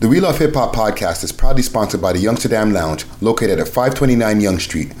We Love Hip Hop podcast is proudly sponsored by the Youngsterdam Lounge, located at 529 Young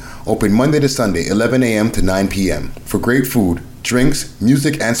Street. Open Monday to Sunday, 11 a.m. to 9 p.m. for great food, drinks,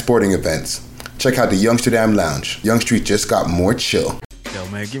 music, and sporting events. Check out the Youngsterdam Lounge. Young Street just got more chill. Yo,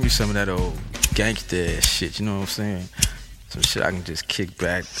 man, give me some of that old gangsta ass shit, you know what I'm saying? Some shit I can just kick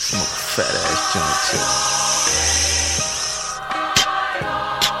back, smoke a fat ass joint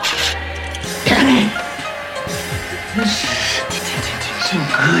too. Some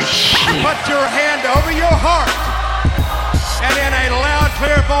good shit. Put your hand over your heart and in a loud,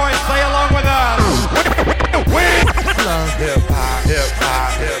 clear voice say along with us. We love hip hop, hip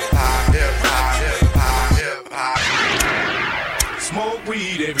hop, hip hop, hip hop, hip hop, hip hop. Smoke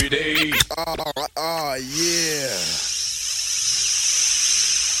weed every day. Oh yeah.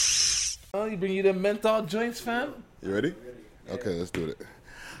 Oh, you bring you the menthol joints, fam? You ready? Okay, let's do it.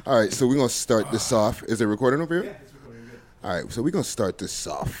 All right, so we're going to start this off. Is it recording over here? Yeah, it's recording. All right, so we're going to start this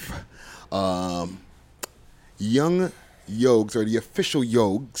off. Young Yogs, or the official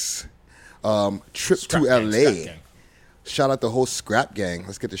Yogs, trip Scrap to gang, LA. Scrap gang. Shout out the whole Scrap Gang.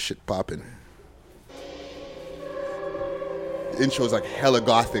 Let's get this shit popping. The intro's like hella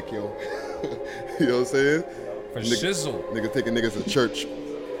gothic, yo. You know what I'm saying? For shizzle. Niggas taking niggas to church.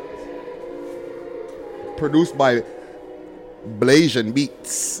 Produced by Blasian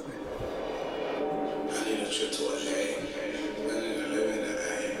Beats.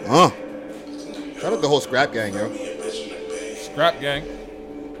 Shout out the whole Scrap Gang, yo. Scrap gang.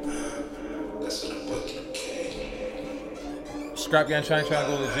 Scrap gang trying to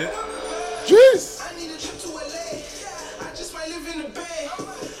go legit. Jeez.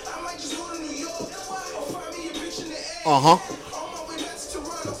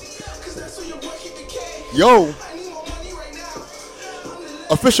 Yo.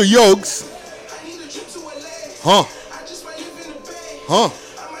 Official Yogs.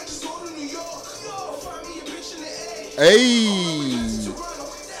 Hey.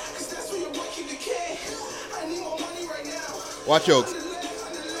 Watch Yogs.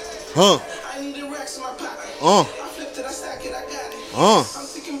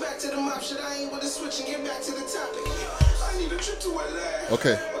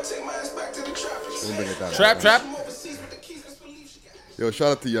 Okay. We'll bring it down. Trap. Yo,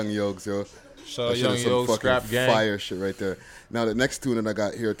 shout out to Young Yogs, yo. So That shit Young is some Yogs, fucking Scrap gang. fire shit right there. Now the next tune that I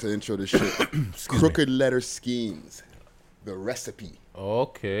got here to intro this shit, Crooked Letter Schemes, the recipe.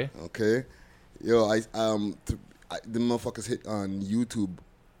 Okay. Okay, yo, the motherfuckers hit on YouTube.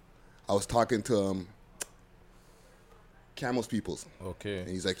 I was talking to Camel's Peoples, and Okay.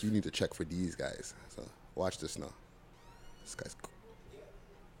 he's like, "You need to check for these guys." So watch this now. This guy's cool.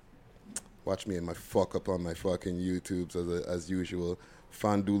 Watch me and my fuck up on my fucking YouTubes as usual.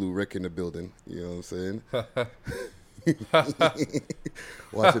 Fandulu Rick in the building. You know what I'm saying?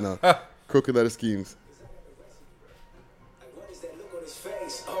 Watch it now. Crooked Letter Schemes. What is that look on his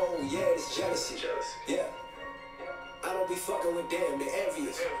face? Oh yeah, it's jealousy. Yeah. I don't be fucking with them, they're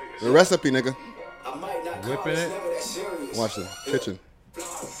envious. The recipe, nigga. I might not Whipping call, it's it. never that serious. Watch the kitchen.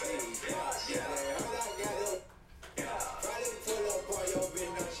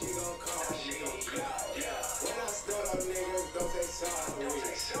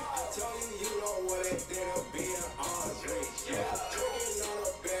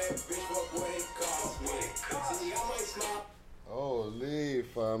 Holy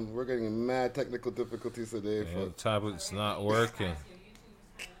fam, we're getting mad technical difficulties today. Yeah, the tablet's not working.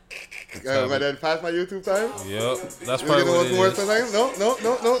 My dad passed my YouTube time? Yep. That's You probably get what the it more is. time? No.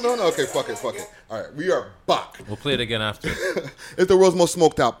 Okay, fuck it. All right, we are back. We'll play it again after. It's the world's most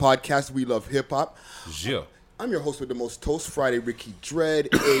smoked out podcast. We love hip hop. Yeah. I'm your host with the most toast, Friday Ricky Dread,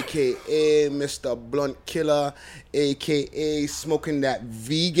 a.k.a. Mr. Blunt Killer, a.k.a. smoking that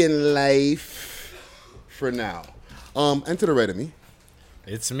vegan life for now. And to the right of me.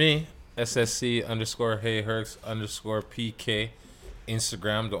 It's me, SSC_HeyHerx_PK.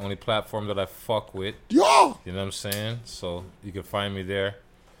 Instagram, the only platform that I fuck with. Yo! You know what I'm saying? So you can find me there.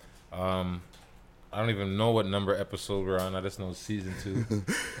 I don't even know what number episode we're on. I just know it's season 2. You know what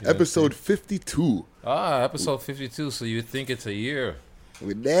I'm Episode saying? 52. Episode 52. So you think it's a year.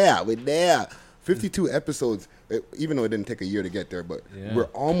 We're there. 52 episodes, even though it didn't take a year to get there, but Yeah. we're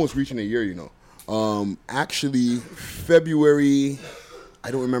almost reaching a year, you know. Actually, February,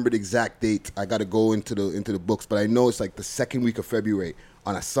 I don't remember the exact date. I got to go into the books, but I know it's like the second week of February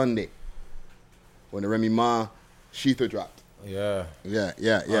on a Sunday when the Remy Ma Sheether dropped. Yeah. Yeah.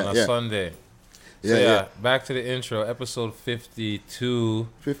 On a Sunday. Yeah, Back to the intro, episode 52.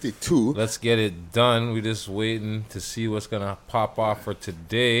 52. Let's get it done. We're just waiting to see what's gonna pop off for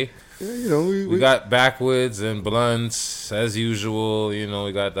today. Yeah, you know, We got backwoods and blunts as usual. You know,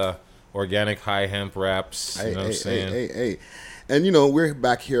 we got the organic high hemp wraps. You know what I'm saying? Hey. And, you know, we're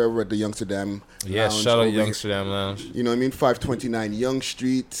back here over at the Youngsterdam Yeah, Lounge shout out over here. Youngsterdam Lounge. You know what I mean? 529 Yonge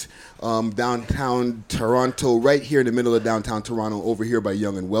Street, downtown Toronto, right here in the middle of downtown Toronto, over here by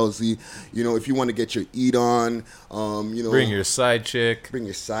Yonge and Wellesley. You know, if you want to get your eat on, you know, Bring your side chick. bring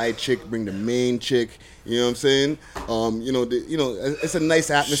your side chick, bring the main chick. You know what I'm saying? You know, it's a nice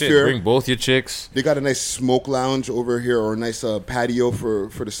Shit, atmosphere. bring both your chicks. They got a nice smoke lounge over here, or a nice patio for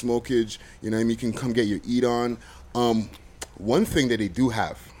the smokage. You know what I mean? You can come get your eat on. One thing that they do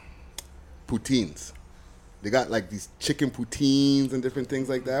have, poutines. They got like these chicken poutines and different things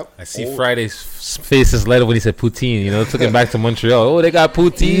like that. I see Friday's faces light up when he said poutine. You know, took him back to Montreal. Oh, they got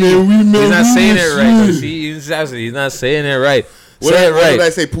poutine. He's not saying it right. See, he's not saying it right. Say it What did I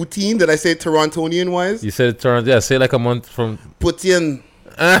right. say? Poutine? Did I say it Torontonian wise? You said it Toronto. Yeah, say it like a month from. Poutine.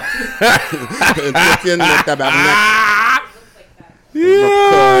 Poutine de tabarnak.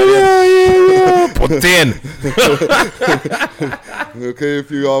 Poutine. Okay, if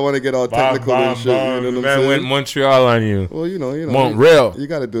you all want to get all technical and shit, you know what I'm Man went saying? Montreal on you. Well, you know. Montreal. You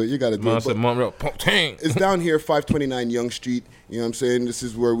gotta do it. Man it. said But Montreal. Poutine. it's down here, 529 Yonge Street. You know what I'm saying? This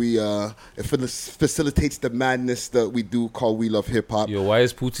is where we it facilitates the madness that we do call We Love Hip Hop. Yo, why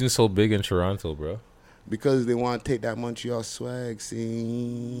is Poutine so big in Toronto, bro? Because they want to take that Montreal swag.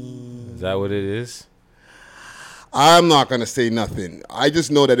 See, Is that what it is? I'm not gonna say nothing. I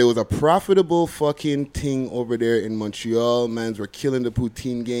just know that it was a profitable fucking thing over there in Montreal. Mans were killing the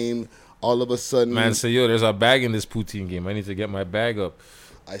poutine game. All of a sudden, Man say, yo, there's a bag in this poutine game. I need to get my bag up.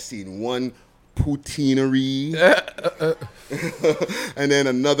 I seen one poutinery, and then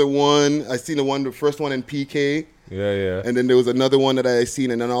another one. I seen the first one in PK, Yeah. and then there was another one that I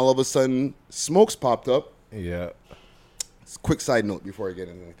seen, and then all of a sudden, Smokes popped up. Yeah. Quick side note before I get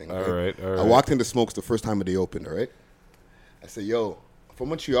into anything. All right. I walked into Smokes the first time that they opened. All right. I said, "Yo, from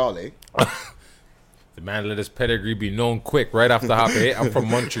Montreal, eh?" The man let his pedigree be known quick right off the hop. Hey, I'm from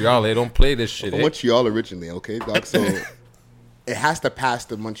Montreal. They don't play this shit. From Eh? Montreal originally, okay, dog. So it has to pass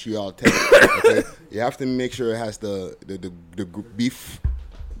the Montreal test. Okay, you have to make sure it has the beef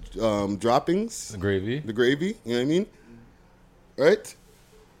droppings, The gravy. the gravy. You know what I mean? Right?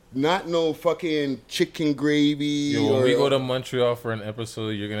 Not no fucking chicken gravy. Yo, when or, we go to Montreal for an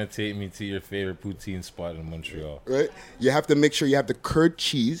episode, you're gonna take me to your favorite poutine spot in Montreal. right. You have to make sure you have the curd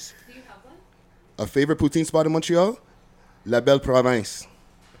cheese. Do you have one? A favorite poutine spot in Montreal? La Belle Province.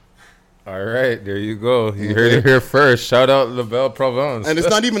 All right, there you go. You heard it here first. Shout out La Belle Province. And it's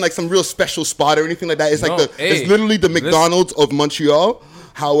not even like some real special spot or anything like that. It's No, like hey, it's literally the McDonald's of Montreal.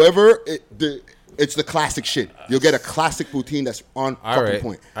 However, it's the classic shit. You'll get a classic poutine that's on All fucking right,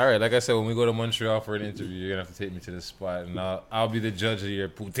 point. all right. Like I said, when we go to Montreal for an interview, you're gonna have to take me to this spot, and I'll be the judge of your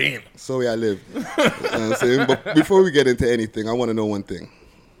poutine. So where I live. You know what I'm saying? But before we get into anything, I want to know one thing.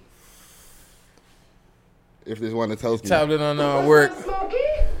 If there's one that tells me, Tablet on our work. Smoking?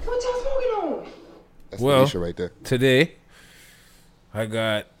 What y'all smoking on? that's Well- Felicia right there. Today, I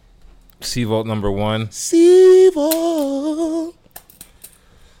got Sea Vault number 1. Sivo.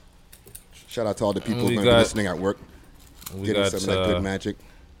 Shout out to all the people We who are got- listening at work, We getting got some of that good magic,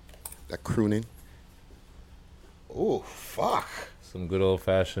 that crooning. Oh fuck! some good old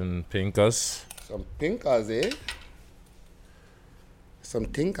fashioned pinkas. Some pinkas, eh? Some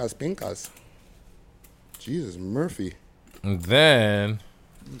pinkas. Jesus, Murphy. And then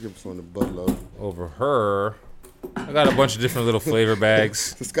Give us one the Bud Love. over her, I got a bunch of different little flavor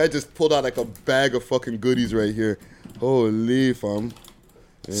bags. This guy just pulled out like a bag of fucking goodies right here. Holy fam.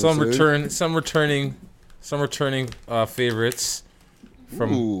 You know Some what I'm saying? returning favorites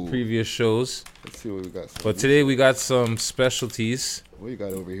from Ooh. previous shows. Let's see what we got. But today we got some specialties What you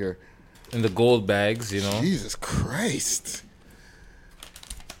got over here? in the gold bags, you know. Jesus Christ.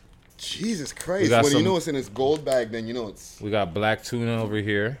 Jesus We Christ. got When you some- know it's in its gold bag, then you know it's We got black tuna over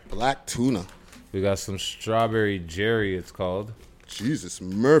here. black tuna. We got some strawberry jerry, it's called. Jesus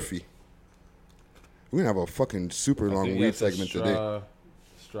Murphy. We're gonna have a fucking super I long think weed that's a segment today.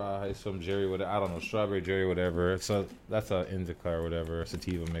 Some jerry, whatever. I don't know, strawberry jerry, whatever. That's a indica or whatever,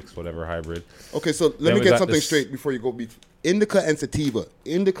 sativa mix, whatever hybrid. Okay, so let Then me we get got something this- straight before you go. Indica and sativa.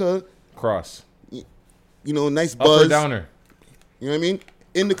 Indica, Cross. you know, nice Upper buzz. downer. You know what I mean?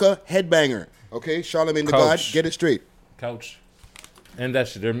 Indica, headbanger. Okay, Charlemagne the God, Couch. get it straight. Couch. And that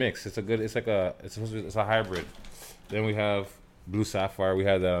shit, they're mixed. It's a hybrid. Then we have blue sapphire. We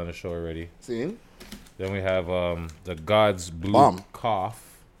had that on the show already. See? Then we have the God's Blue Bomb. Cough.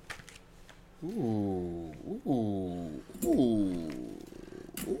 Ooh.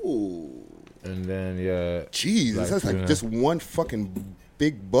 And then yeah. Jeez, black this has like tuna. just one fucking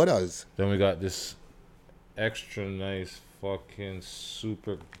big butters. Then we got this extra nice fucking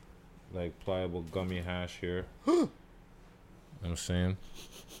super like pliable gummy hash here. You know what I'm saying?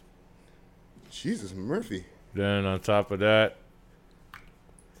 Jesus, Murphy. Then on top of that,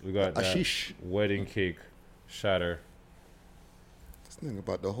 we got that Ashish. wedding cake shatter. This thing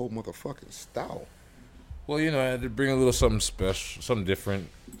about the whole motherfucking style. Well, you know, I had to bring a little something special, something different.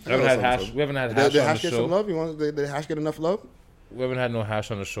 We I know haven't had something. hash. We haven't had The hash on hash the get some show. love? You want the hash get enough love? We haven't had no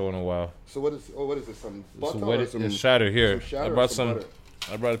hash on the show in a while. So what is this? Some It's butter a or wedding. some It's shatter here. some shatter I or brought some some. butter?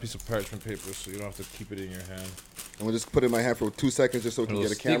 I brought a piece of parchment paper, so you don't have to keep it in your hand. I'm gonna just put it in my hand for 2 seconds just so we can It'll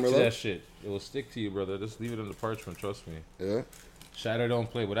get a stick camera to that love. shit. It will stick to you, brother. Just leave it in the parchment. Trust me. Yeah. Shatter don't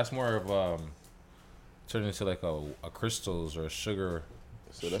play, but that's more of turning into like a crystals or a sugar.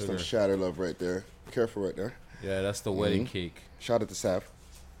 So that's sugar. some shatter love right there. Careful right there. Yeah, that's the wedding cake. Shout out to Sav,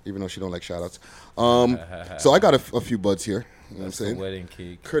 even though she don't like shout outs. So I got a few buds here. You know That's what I'm the saying? wedding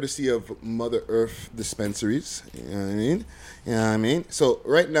cake. Courtesy of Mother Earth dispensaries. You know what I mean? You know what I mean? So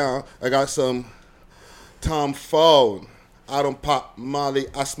right now I got some Tom Ford. I don't pop Molly,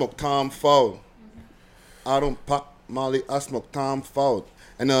 I smoke Tom Ford. I don't pop Molly, I smoke Tom Ford.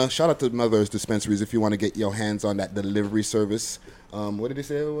 And shout out to Mother Earth dispensaries if you want to get your hands on that delivery service. What did they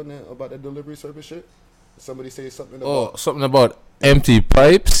say about that delivery service shit? Somebody say something about Oh, something about empty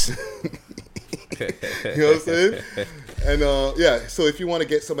pipes. you know what I'm saying? And yeah, so if you want to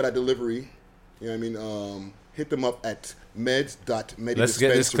get some of that delivery, you know what I mean, hit them up at meds.medidispensary.ca. Let's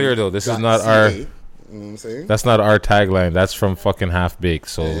get this clear, though. This is not our- You know what I'm saying? That's not our tagline. That's from fucking Half Baked.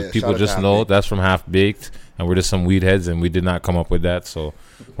 So Yeah, people shout out to just Half know Baked. that's from Half Baked, and we're just some weed heads, and we did not come up with that. So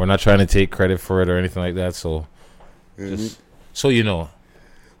we're not trying to take credit for it or anything like that. So You know what I mean? just so you know,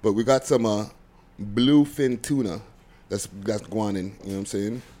 But we got some bluefin tuna that's going in, you know what I'm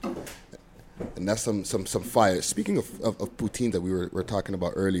saying? And that's some fire. Speaking of poutine that we were talking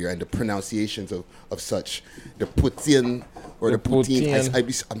about earlier and the pronunciations of such, the poutine or the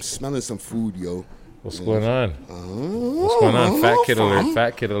poutine. I'm smelling some food, yo. what's going on? What's going on? Fat kid alert!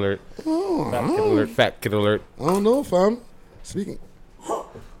 Fat kid alert! Fat kid alert! Fat kid alert! I don't know, fam. Speaking,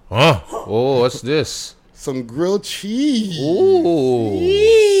 Huh? Oh, what's this? some grilled cheese.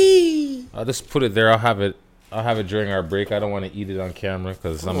 Ooh! I'll just put it there. I'll have it during our break. I don't want to eat it on camera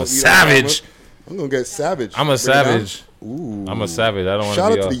because I'm a savage. I'm gonna get savage. I'm a Bring it savage. down. Ooh. I'm a savage. I don't want to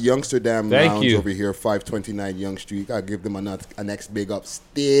Shout be out to a- the Youngsterdam Thank Lounge you. over here, 529 Young Street. Gotta give them a next big up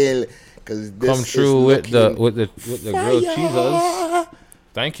still, because this come true is with the looking with the grilled cheeses.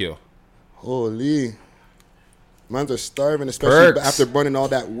 Thank you. Holy, mans are starving, especially Perks. after burning all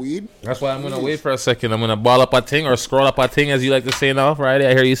that weed. That's why I'm gonna wait for a second. I'm gonna ball up a ting or scroll up a ting, as you like to say now, Friday.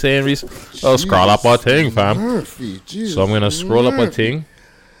 I hear you saying, Reese. Oh, scroll up a ting, fam. Murphy, Jesus So I'm gonna scroll up a Murphy. ting.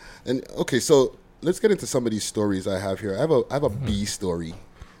 And okay, so let's get into some of these stories I have here. I have a B story.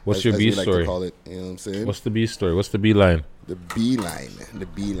 What's your as B we like to story? call it, you know what I'm saying? What's the B story? What's the B line? The B line, the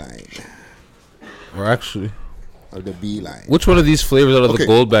B line, Or actually, or the B line. which one of these flavors out of the Okay.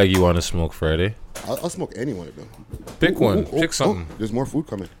 gold bag you want to smoke, Friday? I'll smoke any one of them. Pick one. Oh, Pick something. there's more food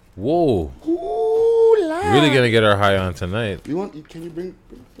coming. Whoa. Ooh, la. Really gonna get our high on tonight. You want? Can you bring?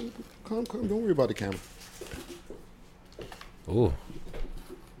 Come. Don't worry about the camera. Ooh.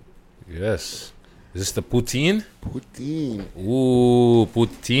 Yes. Is this the poutine? Poutine. Ooh,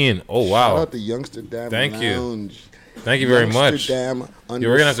 poutine. Oh, Shout wow. out to Youngsterdam Thank you. Lounge. Thank you very much. Youngsterdam Yeah,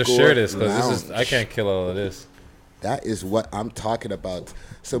 we're gonna have to share this underscore because I lounge. can't kill all of this. That is what I'm talking about.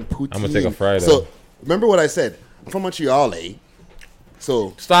 Some poutine. I'm gonna take a Friday. So remember what I said. I'm from Montreal, eh?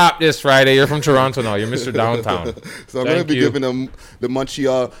 So Stop this Friday. You're from Toronto now. You're Mr. Downtown. So I'm gonna Thank be you. giving them the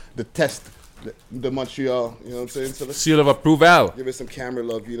Montreal, the test, the Montreal. You know what I'm saying? So let's Seal of approval. give it some camera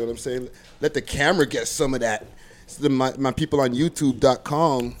love. You know what I'm saying? Let the camera get some of that. So my people on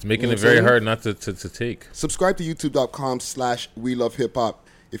YouTube.com. It's making it very hard not to take. Subscribe to YouTube.com/We Love Hip Hop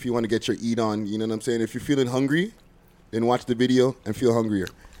if you want to get your eat on. You know what I'm saying? If you're feeling hungry, then watch the video and feel hungrier.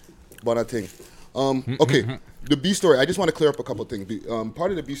 But I think. Okay, the B story. I just want to clear up a couple things.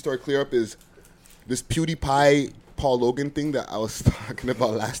 Part of the B story clear up is this PewDiePie Paul Logan thing that I was talking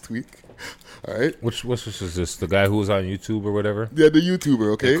about last week. All right. Which is this? The guy who was on YouTube or whatever? Yeah, the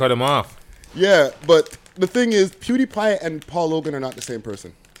YouTuber. Okay. They cut him off. Yeah, but the thing is, PewDiePie and Paul Logan are not the same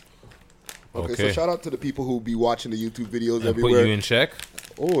person. Okay, so Okay. shout out to the people who be watching the YouTube videos And everywhere. put you in check.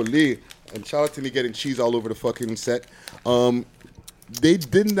 Holy. And shout out to me getting cheese all over the fucking set. They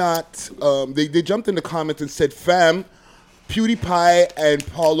did not, they jumped in the comments and said, fam, PewDiePie and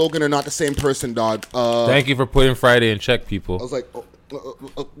Paul Logan are not the same person, dog. Thank you for putting Friday in check, I people. was like, oh,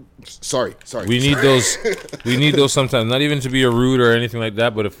 Sorry. We need those. We need those sometimes. Not even to be rude or anything like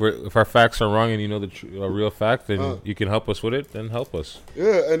that. But if our facts are wrong and you know the real fact, then you can help us with it. Then help us.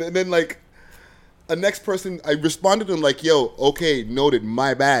 Yeah, and then like a next person, I responded to him like, "Yo, okay, noted,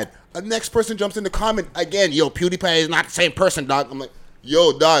 my bad." A next person jumps in the comment again, "Yo, PewDiePie is not the same person, dog." I'm like,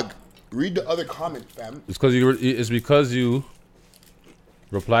 "Yo, dog, read the other comment, fam." It's because you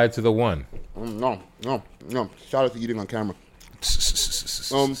replied to the one. No. Shout out to eating on camera.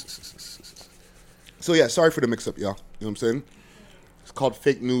 So yeah, sorry for the mix-up, y'all. You know what I'm saying? It's called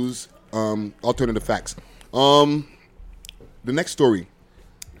fake news, alternative facts. The next story,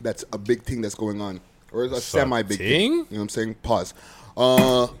 that's a big thing that's going on, or a semi-big thing. You know what I'm saying? Pause.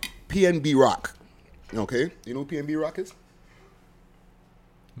 PNB Rock. Okay, you know who PNB Rock is?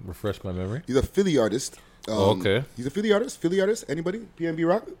 Refresh my memory. He's a Philly artist. Okay. He's a Philly artist. Anybody? PNB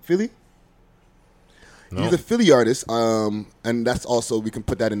Rock? Philly? No. He's a Philly artist, and that's also, we can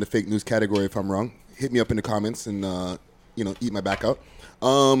put that in the fake news category if I'm wrong. Hit me up in the comments and, eat my back out.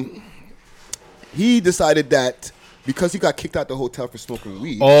 He decided that because he got kicked out the hotel for smoking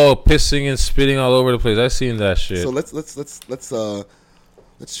weed. Oh, pissing and spitting all over the place. I seen that shit. So let's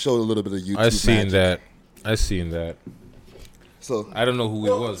show a little bit of YouTube. I seen that. So I don't know who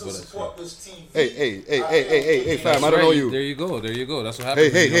it was, but hey, fam, I don't know you. There you go. That's what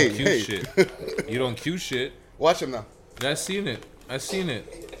happens. Hey. Shit. You don't cue shit. Watch him now. I seen it.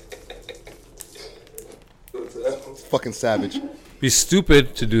 It's fucking savage. Be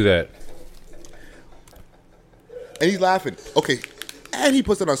stupid to do that. And he's laughing. Okay. And he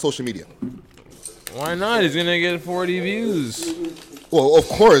puts it on social media. Why not? He's gonna get 40 views. Well, of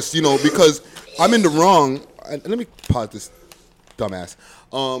course, because I'm in the wrong. And let me pause this, dumbass.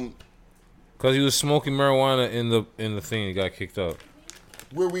 Because he was smoking marijuana in the thing, he got kicked out.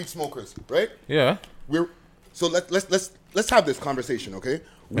 We're weed smokers, right? Yeah. So let's have this conversation, okay?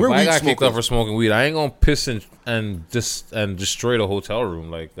 If I got kicked out for smoking weed, I ain't gonna piss and destroy the hotel room.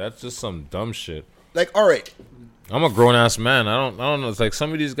 Like, that's just some dumb shit. Like, all right. I'm a grown ass man. I don't know. It's like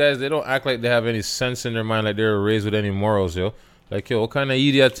some of these guys, they don't act like they have any sense in their mind, like they were raised with any morals, yo. Like, yo, what kind of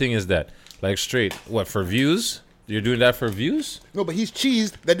idiot thing is that? Like, straight, what, for views? You're doing that for views? No, but he's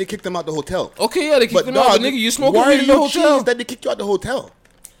cheesed that they kicked him out the hotel. Okay, yeah, they kicked him out. But nigga, you smoking weed in the hotel? Why are you cheesed that they kicked you out the hotel?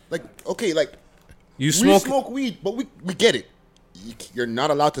 Like, okay, like, we smoke weed, but we get it. You're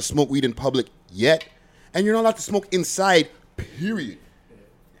not allowed to smoke weed in public yet, and you're not allowed to smoke inside, period.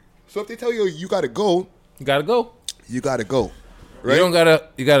 So if they tell you you gotta go, you gotta go. You gotta go. Right?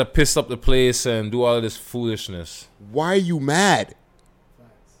 You gotta piss up the place and do all of this foolishness. Why are you mad?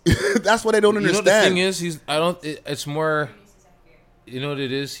 That's what I don't understand. You know the thing is, it's more, you know what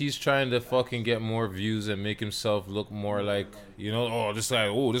it is? He's trying to fucking get more views and make himself look more like, this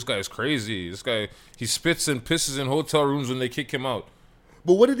guy is crazy. This guy, he spits and pisses in hotel rooms when they kick him out.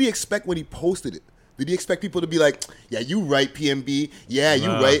 But what did he expect when he posted it? Did he expect people to be like, yeah, you right, PMB. Yeah, you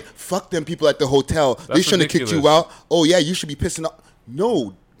right. Fuck them people at the hotel. They shouldn't have kicked you out. Oh, yeah, you should be pissing off.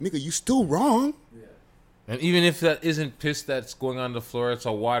 No, nigga, you still wrong. And even if that isn't piss that's going on the floor, it's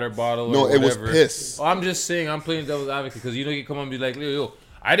a water bottle or no, whatever. No, it was piss. Oh, I'm just saying, I'm playing devil's advocate because you can come and be like, yo,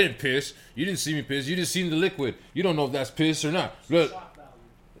 I didn't piss. You didn't see me piss. You just seen the liquid. You don't know if that's piss or not.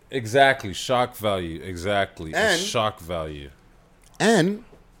 Exactly. Shock value. Exactly. And, it's shock value. And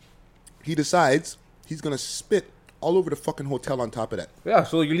he decides he's going to spit all over the fucking hotel on top of that. Yeah,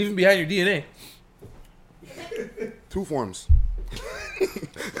 so you're leaving behind your DNA. Two forms.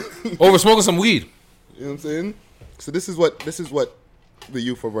 Over smoking some weed. You know what I'm saying? So this is what the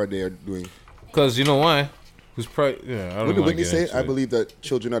youth of our day are doing. Because you know why? Who's probably What did Whitney say? I believe that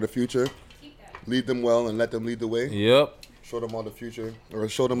children are the future. Lead them well and let them lead the way. Yep. Show them all the future, or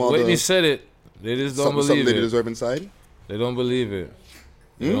show them all. Whitney said it. They just don't believe something it. They deserve inside. They don't believe it.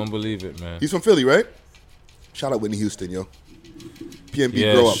 They don't believe it, man. He's from Philly, right? Shout out Whitney Houston, yo.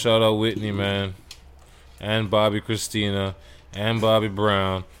 PNB, grow up. Shout out Whitney, man, and Bobby Christina, and Bobby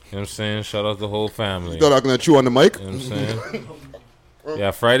Brown. You know what I'm saying? Shout out the whole family. You thought I was going to chew on the mic? You know what I'm saying?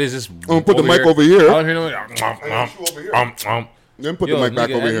 Yeah, Friday's just... I'm going to put the mic over here. I don't hear no... Then put the mic back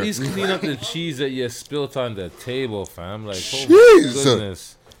over here. At least clean up the cheese that you spilt on the table, fam. Like, oh my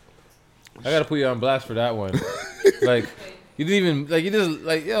goodness. I got to put you on blast for that one. Like, you didn't even... Like, you just...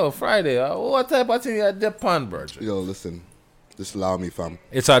 Like, yo, Friday, what type of thing you got dip on, bro? Yo, listen. Just allow me, fam.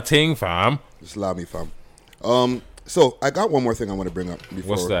 It's a thing, fam. Just allow me, fam. So I got one more thing I want to bring up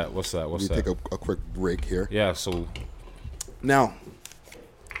before. What's that? We take a quick break here. Yeah. So now,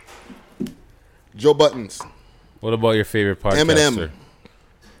 Joe Buttons. What about your favorite podcaster? Eminem,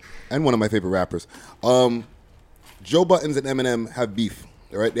 and one of my favorite rappers. Joe Buttons and Eminem have beef.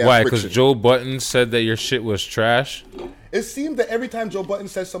 Right? Why? Because Joe Buttons said that your shit was trash. It seems that every time Joe Budden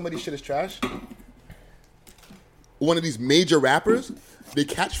says somebody's shit is trash, one of these major rappers, they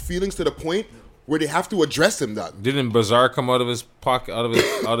catch feelings to the point where they have to address him. Dog. Didn't Bazaar come out of his pocket, out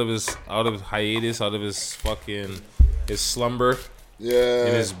of his hiatus, out of his fucking his slumber? Yeah.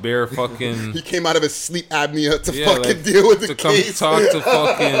 In his bare fucking. He came out of his sleep apnea to fucking deal with the case. To come talk to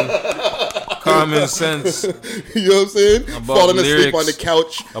fucking common sense. You know what I'm saying? About Falling asleep lyrics, on the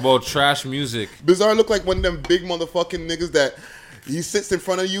couch. About trash music. Bizarre look like one of them big motherfucking niggas that he sits in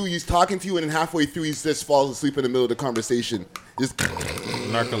front of you, he's talking to you, and then halfway through he just falls asleep in the middle of the conversation. Just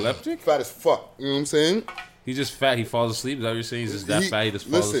narcoleptic? Fat as fuck. You know what I'm saying? He's just fat. He falls asleep. Is that what you're saying? He's just that fat. He just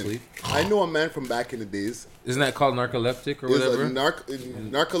falls asleep. I know a man from back in the days. Isn't that called narcoleptic or whatever?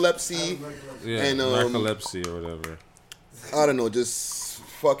 Narcolepsy. Yeah, and narcolepsy or whatever. I don't know, just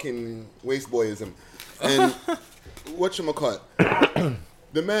fucking waste boyism. And whatchamacallit?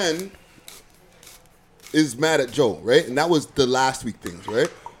 The man is mad at Joe, right? And that was the last week things,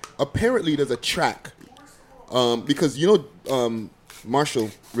 right? Apparently there's a track because Marshall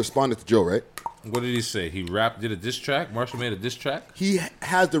responded to Joe, right? What did he say? He did a diss track? Marshall made a diss track? He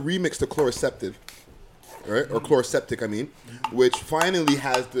has the remix to Chloroceptive, right? Or Chloroseptic, I mean, which finally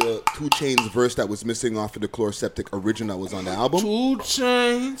has the 2 Chainz verse that was missing off of the Chloroseptic original that was on the album. 2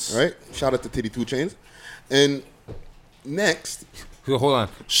 Chainz. Right? Shout out to Titty 2 Chainz. And next... Hold on.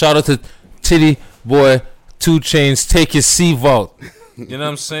 Shout out to Titty Boy 2 Chainz. Take your C-Vault. You know what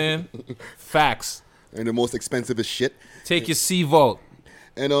I'm saying? Facts. And the most expensive is shit. Take your C-Vault.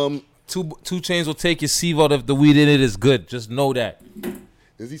 And 2 Chainz will take your C-Vault if the weed in it is good. Just know that.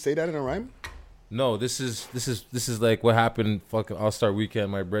 Does he say that in a rhyme? No, this is like what happened fucking All-Star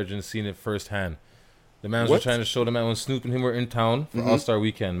Weekend. My brethren seen it firsthand. The man was trying to show the man when Snoop and him were in town for All-Star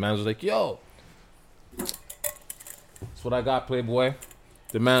Weekend. Man was like, yo, that's what I got, Playboy.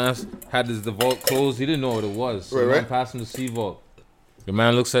 The man had the vault closed. He didn't know what it was. So the man passed him the C-Vault. The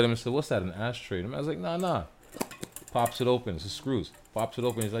man looks at him and said, what's that, an ashtray? The man's like, nah. Pops it open. It's the screws. Pops it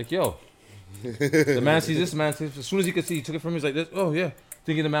open. He's like, yo. The man sees this. Man, as soon as he could see, he took it from him. He's like, this. Oh, yeah.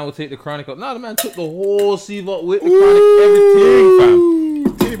 Thinking the man would take the chronic out. Nah, the man took the whole C-Vault with the chronic, everything,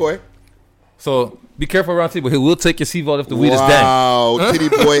 fam. Titty Boy. So, be careful around Titty Boy. He will take your C-Vault if the weed is dead. Wow. Titty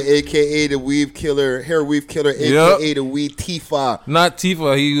Boy, a.k.a. the weave killer. Hair weave killer, a.k.a. the weed Tifa. Not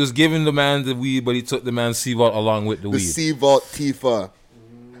Tifa. He was giving the man the weed, but he took the man's C-Vault along with the weed. The C-Vault Tifa.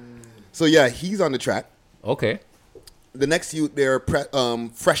 So, yeah, he's on the track. Okay. The next youth there,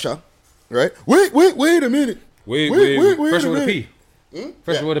 Fresher, right? Wait a minute. Wait Fresher with a P.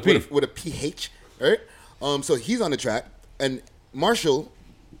 Fresher with a P. With a PH, right? So he's on the track, and Marshall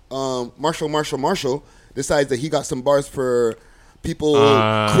decides that he got some bars for people,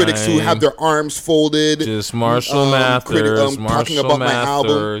 critics who have their arms folded. Just Marshall Mathers, talking about my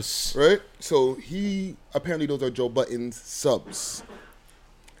album, Mathers. right? So apparently those are Joe Budden's subs.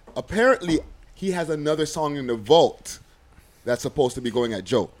 Apparently he has another song in the vault that's supposed to be going at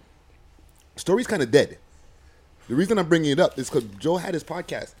Joe. Story's kind of dead. The reason I'm bringing it up is because Joe had his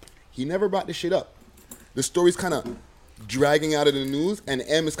podcast. He never brought this shit up. The story's kind of dragging out of the news, and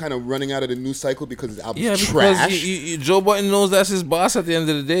M is kind of running out of the news cycle because his album's trash. Because Joe Budden knows that's his boss at the end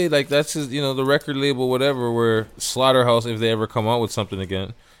of the day. Like, that's his, the record label, whatever, where Slaughterhouse, if they ever come out with something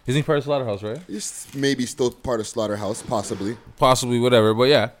again. Isn't he part of Slaughterhouse, right? He's maybe still part of Slaughterhouse, possibly. Possibly, whatever. But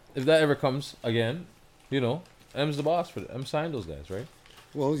yeah, if that ever comes again, M's the boss for it. M signed those guys, right?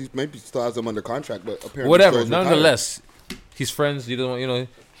 Well, he maybe still has them under contract, but apparently whatever. Nonetheless, he's friends. You don't,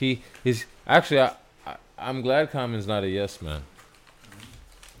 he's actually. I'm glad Common's not a yes man.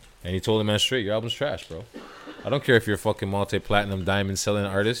 And he told the man straight, your album's trash, bro. I don't care if you're a fucking multi-platinum diamond selling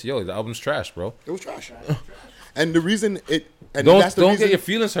artist. Yo, the album's trash, bro. It was trash. And the reason don't get your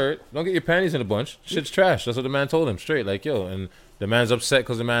feelings hurt. Don't get your panties in a bunch. Shit's trash. That's what the man told him straight. Like, yo, and the man's upset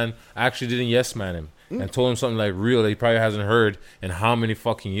because the man actually didn't yes man him and told him something like real that he probably hasn't heard in how many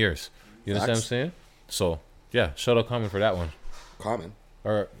fucking years. You understand what I'm saying? So yeah, shout out Common for that one. Common.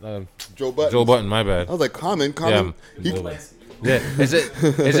 Or Joe Budden. Joe Budden, my bad. I was like, Common. Yeah, is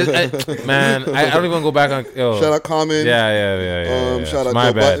it? Man, I don't even want to go back on. Yo. Shout out Common. Yeah. Shout out my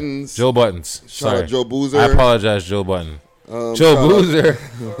Joe bad. Buttons. Joe Buttons. Shout out Joe Boozer. I apologize, Joe Button. Joe Boozer.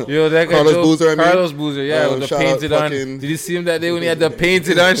 Yo, that guy. Carlos Boozer. Carlos Boozer. Yeah, with the painted on. Did you see him that day when he had the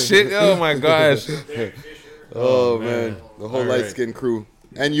painted on shit? Oh my gosh. Oh man, the whole light skin crew,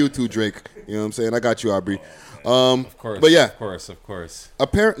 and you too, Drake. You know what I'm saying? I got you, Aubrey. Of course. But yeah, of course.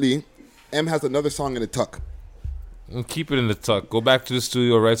 Apparently, M has another song in the tuck. Keep it in the tuck. Go back to the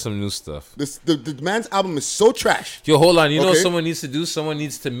studio, write some new stuff. The man's album is so trash. Yo, hold on. You know what someone needs to do? Someone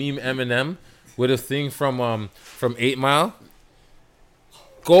needs to meme Eminem with a thing from 8 Mile.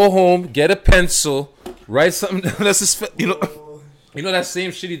 Go home, get a pencil, Write something. Let's just, you know that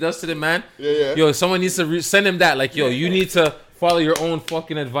same shit he does to the man. Yeah. Yo, someone needs to send him that. Like, yo, you need to follow your own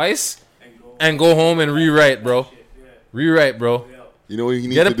fucking advice and go home and rewrite, bro. Rewrite, bro. You know what you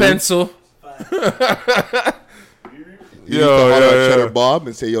need Get to a do? pencil. You need to holler at Cheddar Bob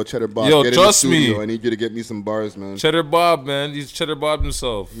and say, yo, Cheddar Bob, Yo, get trust in the studio. me. I need you to get me some bars, man. Cheddar Bob, man. He's Cheddar Bob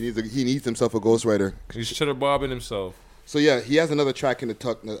himself. He needs himself a ghostwriter. He's Cheddar Bob in himself. So yeah, he has another track in the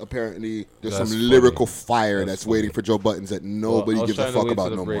tuck. Apparently, there's That's some funny. lyrical fire that's funny. waiting for Joe Buttons that nobody Well, I was gives a trying to fuck wait about till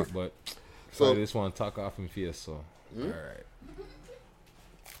the no break, more. But So- I just want to talk off and fierce, so. All right.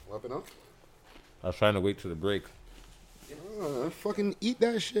 Wrapping up? I was trying to wait till the break. Fucking eat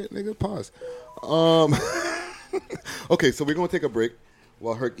that shit, nigga. Pause. Okay, so we're gonna take a break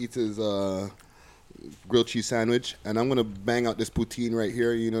while Herc eats his grilled cheese sandwich, and I'm gonna bang out this poutine right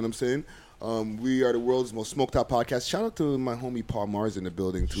here. You know what I'm saying? We are the world's most smoked out podcast. Shout out to my homie Paul Mars in the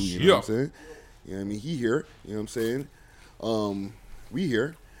building too. You know what I'm saying? You know what I mean? He here. You know what I'm saying? We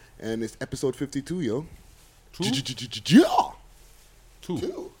here, and it's episode 52, yo. Yeah.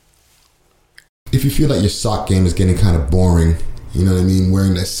 Two. If you feel like your sock game is getting kind of boring, you know what I mean,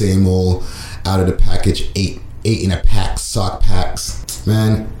 wearing that same old out of the package eight in a pack sock packs,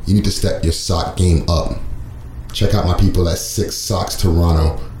 man, you need to step your sock game up. Check out my people at Six Socks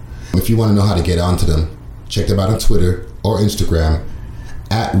Toronto. If you want to know how to get onto them, check them out on Twitter or Instagram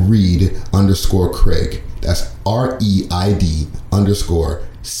at Reid_Craig. That's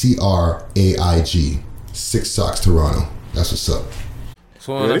REID_CRAIG. Six Socks Toronto. That's what's up.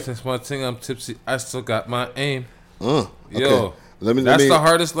 So when that's one thing, I'm tipsy. I still got my aim. Okay. Yo, that's the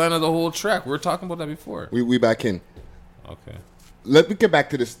hardest line of the whole track. We were talking about that before. We back in. Okay. Let me get back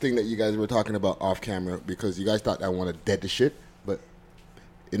to this thing that you guys were talking about off camera because you guys thought I wanted dead the shit, but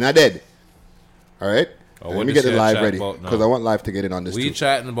you're not dead. All right? Oh, Let me get the live ready because I want live to get in on this We too.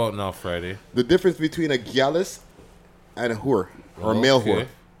 chatting about now Friday. The difference between a gallus and a whore or a male whore.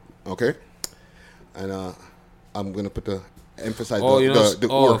 Okay? And I'm going to emphasize the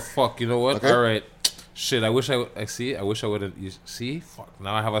oh, whore. fuck. You know what? Okay? All right. Shit, I wish I would have. See? Fuck.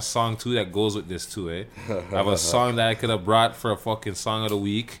 Now I have a song too that goes with this too, eh? I have a song that I could have brought for a fucking song of the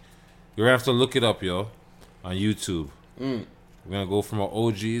week. You're going to have to look it up, yo, on YouTube. We're going to go from our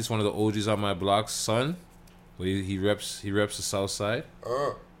OGs, one of the OGs on my block, Son. He reps the South Side. You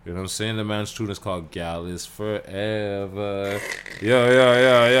know what I'm saying? The man's tune is called Gal is Forever. Yo.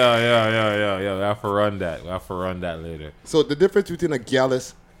 We have to run that later. So the difference between a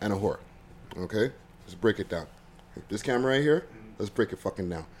gallus and a whore. Okay? Let's break it down. This camera right here, let's break it fucking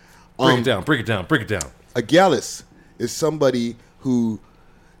down. Break it down. A gallus is somebody who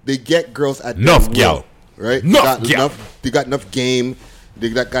they get girls at Nuff their will, gal. right? They got enough game. They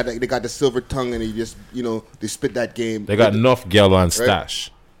got the silver tongue, and they just they spit that game. They got enough gal on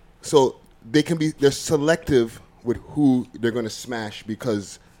stash. So they're selective with who they're gonna smash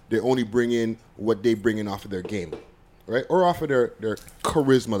because they only bring in what they bring in off of their game, right? Or off of their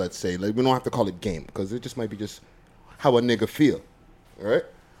charisma, let's say. Like, we don't have to call it game because it just might be just how a nigga feel, all right?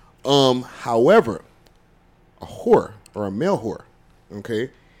 However, a whore or a male whore,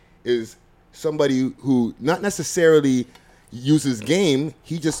 okay, is somebody who not necessarily uses game.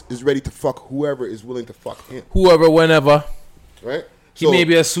 He just is ready to fuck whoever is willing to fuck him, Whoever, whenever. right? He may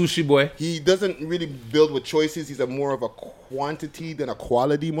be a sushi boy. He doesn't really build with choices. He's more of a quantity than a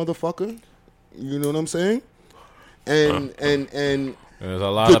quality motherfucker. You know what I'm saying? And There's a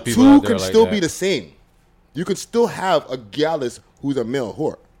lot the of people two out there can like still that. be the same. You can still have a gallus who's a male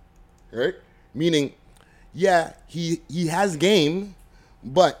whore, right? Meaning, yeah, he has game,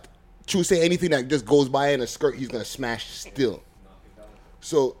 but to say anything that just goes by in a skirt, he's gonna smash still.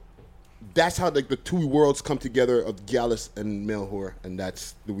 So that's how the two worlds come together of gallus and male whore, and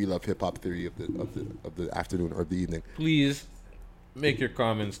that's the We Love Hip Hop theory of the afternoon or the evening. Please make your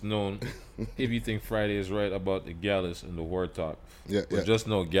comments known if you think Friday is right about the gallus and the whore talk. But just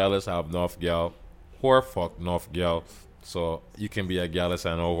know gallus have enough gal, whore fuck enough gal, so you can be a gallus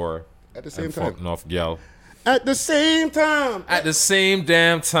and a whore At the same and time. fuck enough gal At the same time. at the same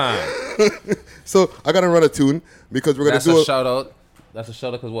damn time. So I gotta run a tune because we're gonna That's do a shout out. That's a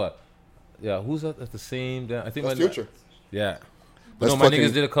shout out because what? Yeah, who's at the same damn? I think That's my Future. Yeah, but That's no, my fucking-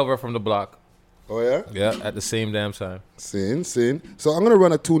 niggas did a cover from the block. Oh yeah. Yeah, at the same damn time. Sin. So I'm gonna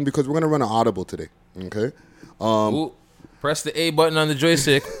run a tune because we're gonna run an audible today. Okay. Ooh, press the A button on the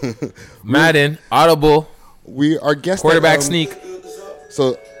joystick. Madden, Audible, We our guest quarterback that, sneak.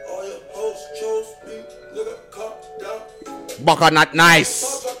 So Baka not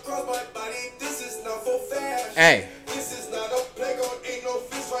nice. Hey.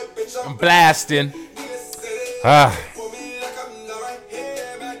 I'm blasting. Ah.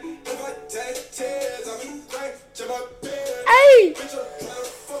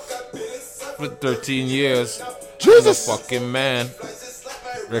 split 13 years. Jesus. I'm a fucking man.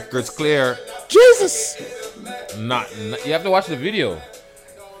 Record's clear. Jesus. Not you have to watch the video.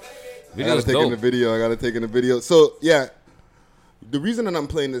 I Video's gotta take in the dope. video. I gotta take in the video. So yeah, the reason that I'm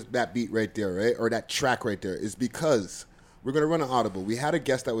playing that beat right there, right, or that track right there, is because we're gonna run an audible. We had a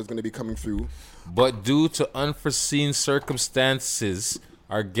guest that was gonna be coming through. But due to unforeseen circumstances,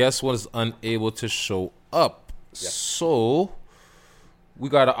 our guest was unable to show up. So we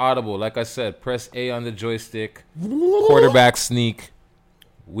got an audible. Like I said, press A on the joystick. Quarterback sneak.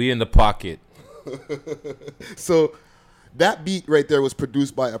 We in the pocket. So that beat right there was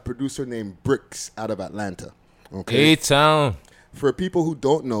produced by a producer named Bricks out of Atlanta. Okay. A-Town. For people who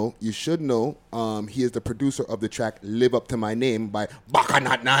don't know, you should know. He is the producer of the track "Live Up to My Name" by Baka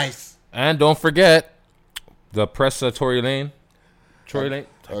Not Nice. And don't forget the press of Tory Lane. Tory Lane.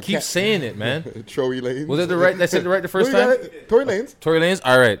 I keep saying it, man. Troy Lanes. Was it the right? I said it right the first No, you time. got it. Tory Lanes. Tory Lanes.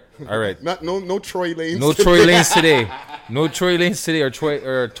 All right. No Troy Lanes. No Tory Lanes today. No Tory Lanes today, or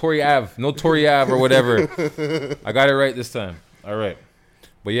Tory Ave. No Tory Ave or whatever. I got it right this time. All right.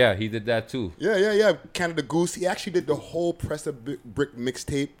 But yeah, he did that too. Yeah. Canada Goose. He actually did the whole Press a Brick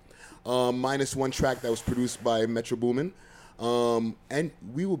mixtape, minus one track that was produced by Metro Boomin. And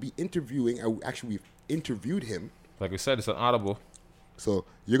we will be interviewing. Actually, we've interviewed him. Like we said, it's an audible. So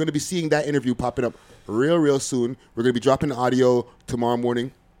you're going to be seeing that interview popping up real soon. We're going to be dropping the audio tomorrow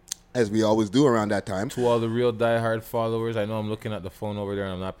morning, as we always do around that time. To all the real diehard followers, I know I'm looking at the phone over there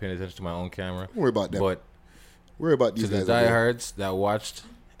and I'm not paying attention to my own camera. Don't worry about that. But Worry about to these the guys. over there. diehards that watched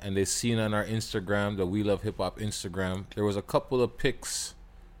and they seen on our Instagram, the We Love Hip Hop Instagram, there was a couple of pics.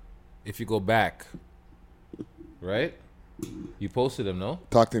 If you go back, right? You posted them, no?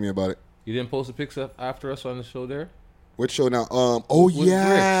 Talk to me about it. You didn't post the pics after us on the show there? What show now?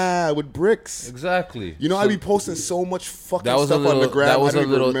 With Bricks. Exactly. You know, So I be posting so much fucking that was stuff a little. on the gram. That was I a don't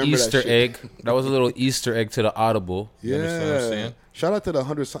even little remember that Easter shit. egg. That was a little Easter egg to the audible. You understand what I'm Yeah. saying? Shout out to the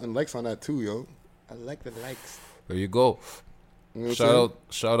 100-something likes on that too, yo. I like the likes. There you go. You know what I'm saying?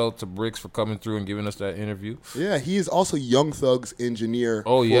 Shout out to Bricks for coming through and giving us that interview. Yeah, he is also Young Thug's engineer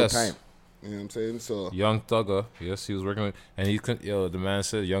Oh, full yes. time. You know what I'm saying? So Young Thugger, yes, he was working with, and the man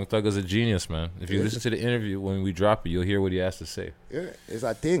said Young Thugger's a genius, man. If you listen to the interview when we drop it, you'll hear what he has to say. yeah, it's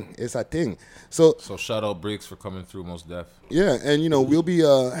a thing. It's a thing. So So shout out Bricks for coming through, most def. yeah, and we'll be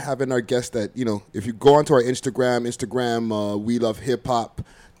having our guest that if you go onto our Instagram, We Love Hip Hop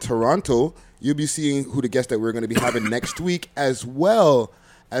Toronto, you'll be seeing who the guest that we're going to be having next week, as well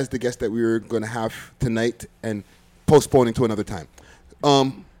as the guest that we were going to have tonight and postponing to another time.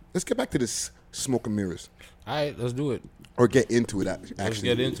 Let's get back to this Smoke and Mirrors, All right, let's do it. or get into it. Actually, Let's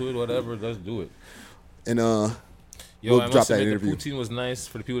get into it. Whatever, let's do it. and Yo, we'll I drop must that admit, interview. the poutine was nice.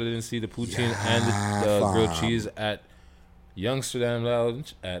 For the people that didn't see, the poutine and the grilled cheese at Youngsterdam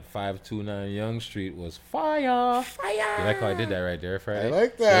Lounge at 529 Young Street was fire. You like how I did that right there, Friday? I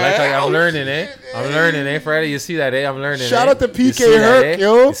like You that. like how I'm Oh, learning, eh? I'm learning, eh, Friday? You see that, eh? I'm learning. Shout eh? out to You PK see that, Herc, eh?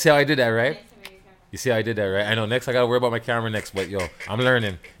 yo. You see how I did that, right? You see how I did that, right? I know. Next, I gotta worry about my camera next, but yo, I'm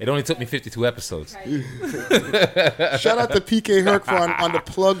learning. It only took me 52 episodes. Shout out to PK Herc for on the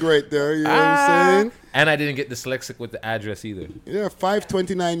plug right there. You know what I'm saying? And I didn't get dyslexic with the address either. Yeah,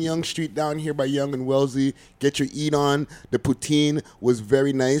 529 Young Street down here by Young and Wellesley. Get your eat on. The poutine was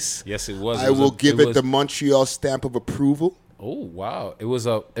very nice. Yes, it was. I will give it the Montreal stamp of approval. Oh wow! It was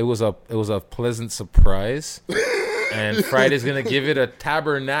a pleasant surprise, and Friday's gonna give it a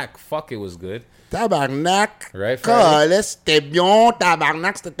tabernacle. Fuck, it was good. Tabarnak. Right, Friday? C'était bien.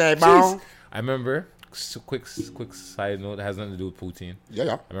 Tabarnak, c'était bon. I remember. Quick side note. It has nothing to do with poutine. Yeah.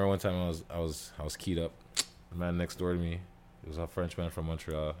 I remember one time I was keyed up. The man next door to me, it was a Frenchman from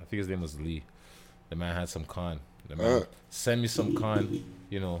Montreal. I think his name was Lee. The man had some con. The man sent me some con.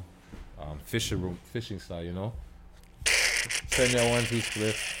 Fishing style. Send me a 1-2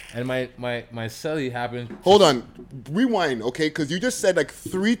 split. And my celly happened. Hold on. Rewind, okay? Because you just said like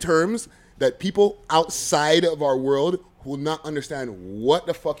 3 terms that people outside of our world will not understand what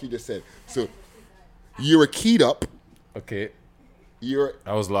the fuck you just said. So you were keyed up. Okay.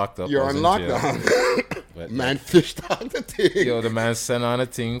 I was locked up. You're I was on in jail. lockdown. But, Man fished on the thing. Yo, the man sent on a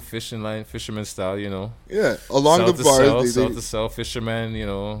thing, fishing line, fisherman style, Yeah, along the bars. Sell to sell, fisherman,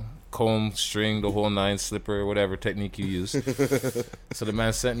 comb, string, the whole 9, slipper, whatever technique you use. So the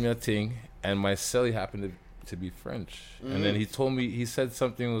man sent me a thing, and my celly happened to be French. And then he told me, he said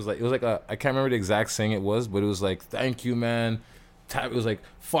something, it was like I can't remember the exact saying it was, but it was like, thank you, man. It was like,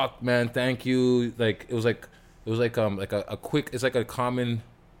 fuck, man, thank you. Like, it was like a quick, it's like a common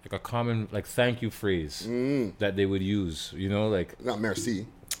thank you phrase that they would use, like, Not merci.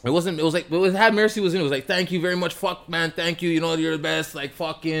 It wasn't. It was like it had Mercy was in. It was like, thank you very much, fuck man, thank you. You know you're the best. Like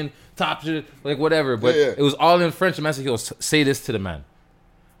fucking top shit, like whatever. But Yeah. it was all in French. The man said, "Yo, say this to the man."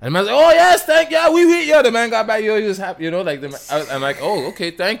 And the man's like, "Oh yes, thank you. We yeah." The man got back. Yo, he was happy. You know, like I'm like, "Oh,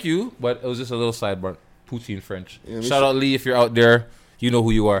 okay, thank you." But it was just a little sidebar. Poutine French. Yeah, Shout out Lee if you're out there. You know who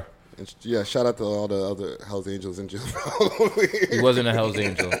you are. And yeah, shout out to all the other Hells Angels in jail. He wasn't a Hell's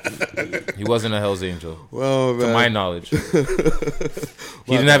Angel. He wasn't a Hell's Angel. Well, To man. my knowledge. He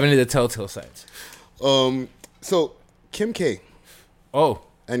didn't have any of the telltale signs. So Kim K Oh.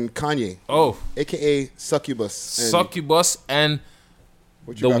 and Kanye, Oh. aka Succubus. And Succubus and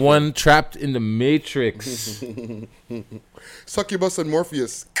what you the got for one trapped in the Matrix. Succubus and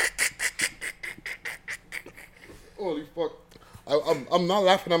Morpheus. Holy fuck! I'm not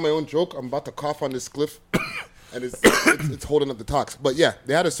laughing at my own joke. I'm about to cough on this cliff, and it's holding up the talks. But yeah,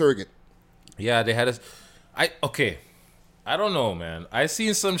 they had a surrogate. Yeah, they had us. Okay. I don't know, man. I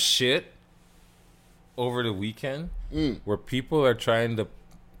seen some shit over the weekend where people are trying to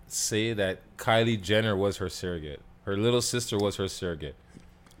say that Kylie Jenner was her surrogate. Her little sister was her surrogate.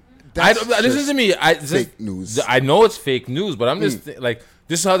 Listen to me. fake news. I know it's fake news, but I'm just like,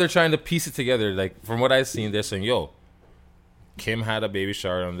 this is how they're trying to piece it together. Like, from what I've seen, they're saying, yo, Kim had a baby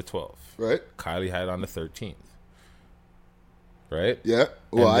shower on the 12th. Right? Kylie had it on the 13th. Right? Yeah.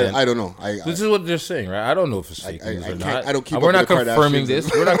 Well, And then- I don't know. This is what they're saying, right? I don't know if it's fake news or can't- not. I don't keep And we're up not with the confirming Kardashians.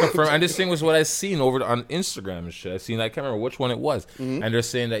 this. We're not confirming. I'm just saying was what I seen over on Instagram and shit. I seen. I can't remember which one it was. Mm-hmm. And they're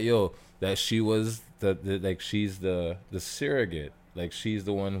saying that that she was the like she's the surrogate. Like she's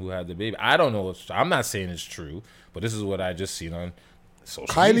the one who had the baby. I don't know. I'm not saying it's true, but this is what I just seen on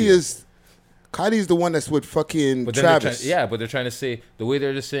social media. Kylie's the one that's with fucking But then they're Travis. but they're trying to say the way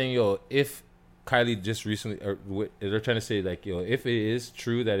they're just saying, yo, if Kylie just recently, they're trying to say like, yo, if it is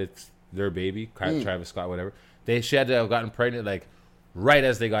true that it's their baby, Travis Scott, whatever, she had to have gotten pregnant like right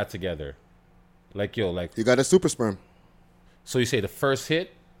as they got together, like yo, like You got a super sperm. so you say the first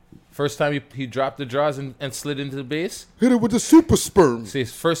time he dropped the draws and slid into the base, Hit it with the super sperm. say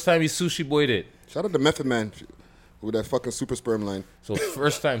first time he sushi boyed it, Shout out to Method Man with that fucking super sperm line. so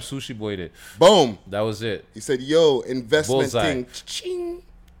first time sushi boyed it, Boom. that was it. He said, "Yo, investment Bullseye. thing, ching.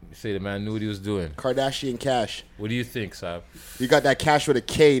 You say the man knew what he was doing. Kardashian cash. What do you think, Sab? You got that cash with a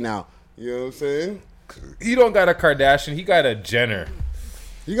K now. You know what I'm saying? He don't got a Kardashian, he got a Jenner.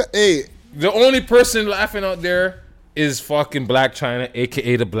 You got The only person laughing out there is fucking Black China,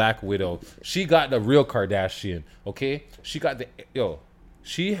 aka the Black Widow. She got the real Kardashian, okay?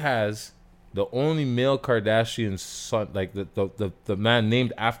 She has the only male Kardashian son, like the man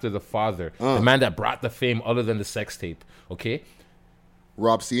named after the father, the man that brought the fame other than the sex tape, okay?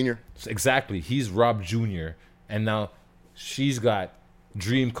 Rob Sr. Exactly. He's Rob Jr. And now she's got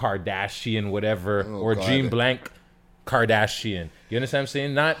Dream Kardashian, whatever, or God. Dream Blank Kardashian. You understand what I'm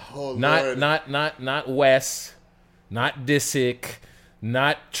saying? Not Wes, not Disick,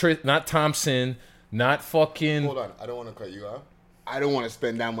 not Thompson, not fucking. Hold on. I don't want to cut you out. I don't want to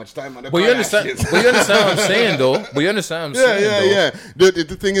spend that much time on the But you understand? Kardashians. But you understand what I'm saying, though. But you understand what I'm saying, though. Yeah.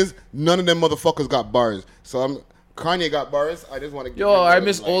 The thing is, none of them motherfuckers got bars. So Kanye got bars. I just want to. Yo, I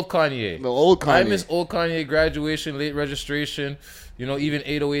miss old Kanye. The old Kanye. I miss old Kanye. Graduation, late registration. You know, even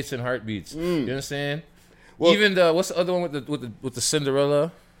 808s and heartbeats. You understand? Well- Even what's the other one with the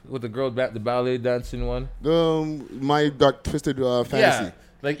Cinderella, with the girl the ballet dancing one? My Dark Twisted Fantasy. Yeah,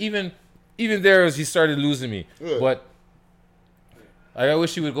 like even there he started losing me. Yeah. But I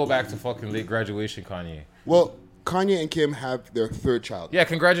wish he would go back to fucking late graduation Kanye. Well, Kanye and Kim have their third child. Yeah,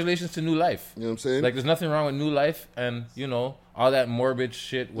 congratulations to New Life. You know what I'm saying? Like, there's nothing wrong with New Life, and you know all that morbid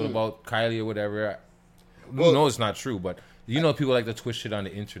shit about Kylie or whatever. Well- No, it's not true, but you know people like to twist shit on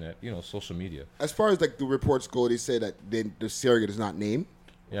the internet. You know, social media. As far as like the reports go, they say that the surrogate is not named.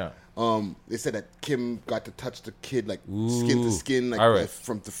 Yeah. They said that Kim got to touch the kid like skin to skin, like All right.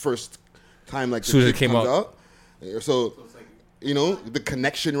 from the first time, like the Soon as kid it came comes out. So, you know, the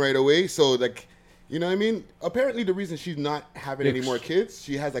connection right away. So like, you know what I mean? Apparently, the reason she's not having any more kids,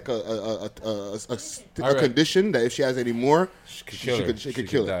 she has like a right. condition that if she has any more, she kill her. could She kill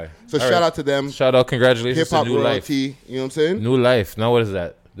could her. die. So All shout right. out to them. Shout out, congratulations Hip to hop New Life. royalty. You know what I'm saying? New Life. Now what is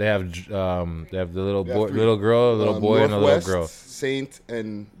that? They have the little They have boy, three. little girl, a little boy, and a little Northwest, girl. Saint,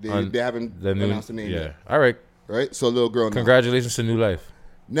 and On they haven't The new, announced the name yeah. yet. All right. Right? So little girl now. Congratulations to New Life.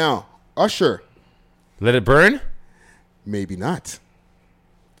 Now, Usher, Let it burn. maybe not.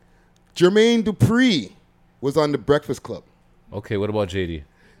 Jermaine Dupri was on the Breakfast Club. Okay. What about JD?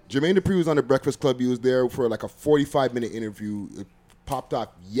 Jermaine Dupri was on the Breakfast Club. He was there for like a 45-minute interview. It popped off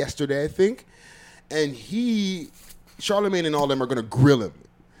yesterday, I think. And Charlamagne and all them are going to grill him.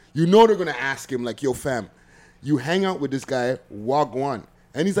 You know they're going to ask him, like, yo, fam, you hang out with this guy, Wagwan.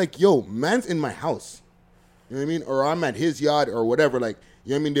 And he's like, yo, man's in my house. You know what I mean? Or I'm at his yard or whatever. Like,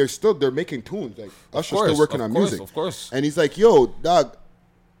 you know what I mean? They're making tunes. Like, Usher's still working on music. Of course. And he's like, yo, dog,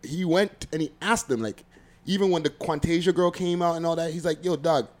 he went and he asked them, like, even when the Quantasia girl came out and all that, he's like, yo,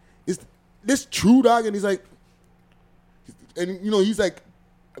 dog, is this true, dog? And he's like, and, you know, he's like,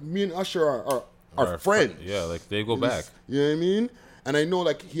 me and Usher are friends. Yeah, like, they go back. You know what I mean? And I know,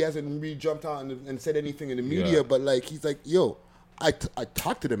 like, he hasn't really jumped out and said anything in the media, but, like, he's like, yo, I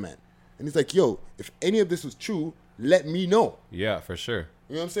talked to the man. And he's like, yo, if any of this was true, let me know. Yeah, for sure.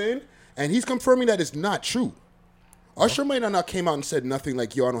 You know what I'm saying? And he's confirming that it's not true. Usher might not came out and said nothing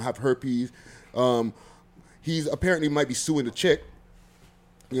like, yo, I don't have herpes. He's apparently might be suing the chick.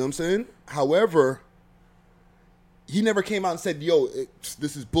 You know what I'm saying? However, he never came out and said, yo,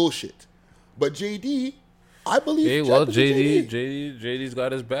 this is bullshit. But JD, I believe. Hey, well, JD's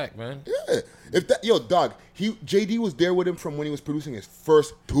got his back, man. Yeah. If that, yo, dog, JD was there with him from when he was producing his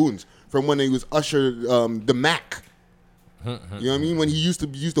first tunes, from when he was Usher, the Mac. You know what I mean? When he used to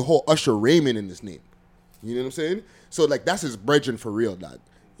use the whole Usher Raymond in his name. You know what I'm saying? So, like, that's his brethren for real, dog.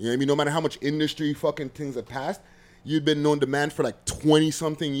 You know what I mean? No matter how much industry fucking things have passed, you've been known to man for like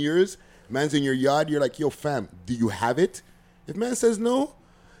 20-something years. Man's in your yard, you're like, yo, fam, do you have it? If man says no,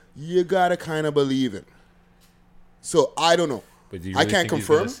 you gotta kind of believe him. So, I don't know. But do you I really can't think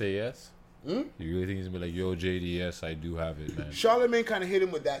confirm. He's gonna say yes? You really think he's gonna be like, yo, JD, yes, I do have it, man? Charlamagne kind of hit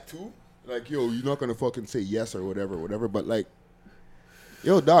him with that too. Like, yo, you're not gonna fucking say yes or whatever. But like,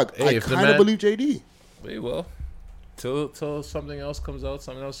 yo, dog, Hey, I if the kind of man- believe JD. Hey, well, till something else comes out,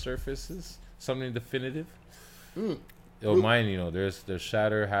 something else surfaces, something definitive. Yo, mine, you know, there's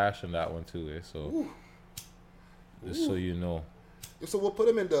Shatter, Hash, and that one too, eh? So, just so you know. So we'll put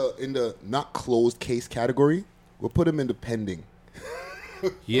him in the not closed case category. We'll put him in the pending.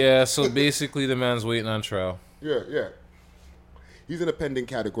 Yeah, so basically the man's waiting on trial. Yeah. He's in a pending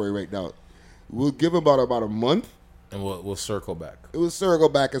category right now. We'll give him about a month. And we'll circle back. It will circle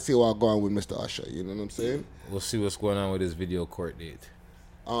back and see how I'm going with Mr. Usher. You know what I'm saying? We'll see what's going on with his video court date.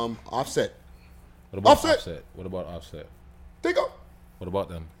 Offset. What about Offset. Offset? What about Offset? Take up. What about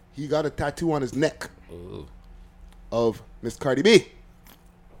them? He got a tattoo on his neck Ooh. of Miss Cardi B.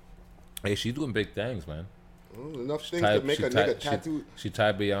 Hey, she's doing big things, man. Enough things to make a nigga tattoo. She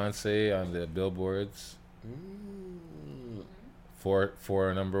tied Beyonce on the billboards.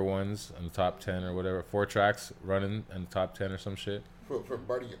 Four number ones on the top 10 or whatever. 4 tracks running in the top 10 or some shit. For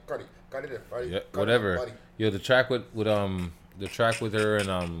Cardi there, Cardi. Yeah, Cardi, whatever. Cardi. Yo, the track with her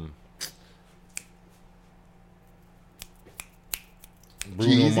and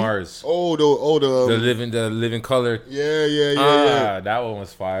Bruno Jeezy? Mars. Oh, The living color. Yeah. That one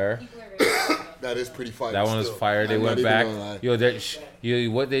was fire. That is pretty fire. That one was still. fire. They I'm went not even back. gonna lie.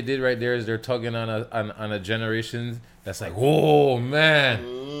 What they did right there is they're tugging on a generation that's like, whoa,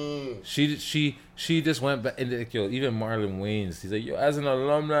 man. She just went back and like, yo, even Marlon Wayans, he's like, yo, as an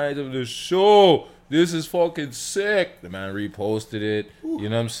alumni of the show, this is fucking sick. The man reposted it. You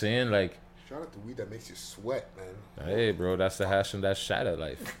know what I'm saying? Like, Shout out to weed that makes you sweat, man. hey, bro, that's the hash and that's Shatter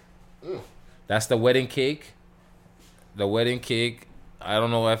Life. That's the wedding cake. The wedding cake. I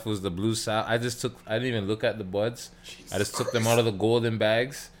don't know if it was the blue sal. I didn't even look at the buds. I just took them out of the golden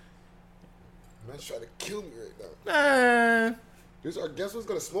bags. Man's trying to kill me right now. Nah. This our guest was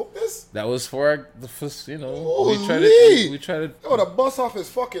gonna smoke this? That was for the first, you know. Holy. We try to. Yo, the bust off his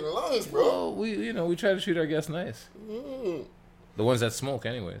fucking lungs, bro. Well, we try to treat our guests nice. The ones that smoke,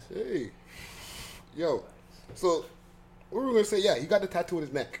 anyways. Hey. Yo. So, what were we gonna say? Yeah, he got the tattoo on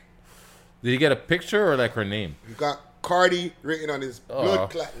his neck. Did he get a picture or like her name? He got Cardi written on his blood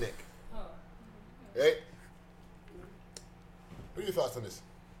clot neck. Right? What are your thoughts on this?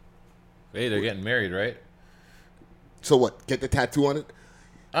 Hey, they're getting married, right? So what? Get the tattoo on it?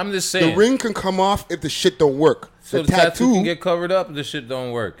 I'm just saying. The ring can come off if the shit don't work. So the tattoo can get covered up if the shit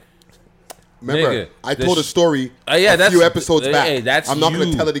don't work. Remember, Nigga, I told a story yeah, a few episodes back. Hey, that's I'm not going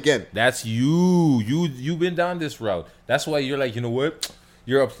you. to tell it again. That's you. You've been down this route. That's why you're like, you know what?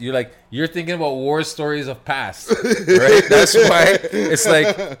 You're thinking about war stories of past, right? That's why it's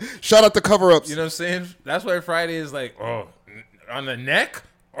like, shout out to cover-ups. You know what I'm saying? That's why Friday is like, oh, on the neck?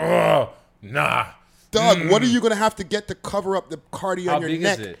 Oh, nah. Dog, what are you going to have to get to cover up the Cardi on your big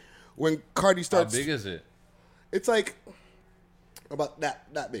neck is it? when Cardi starts? How big is it? It's like about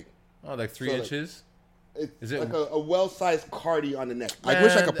that big. Oh, like 3 So, inches? It's Is it- like a well-sized Cardi on the neck. I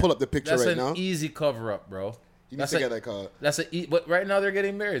wish I could pull up the picture right now. That's an easy cover-up, bro. You need to get like a... But right now they're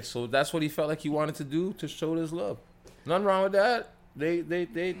getting married, so that's what he felt like he wanted to do to show his love. Nothing wrong with that. They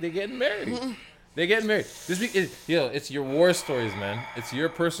getting married. They getting married. It's your war stories, man. It's your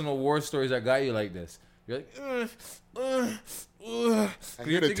personal war stories that got you like this. You're like, I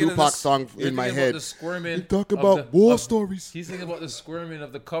hear the Tupac song in my head. You talk about war stories. He's thinking about the squirming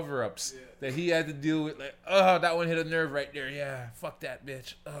of the cover-ups that he had to deal with. Like, oh, that one hit a nerve right there. Yeah, fuck that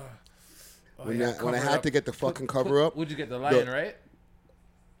bitch. When I had to get the fucking cover up. What'd you get, the lion, right?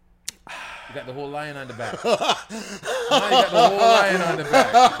 You got the whole lion on the back. Now you got the whole lion on the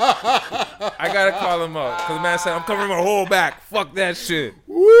back. I gotta call him out because the man said I'm covering my whole back. Fuck that shit.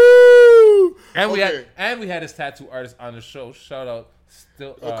 Woo! And we had his tattoo artist on the show. Shout out,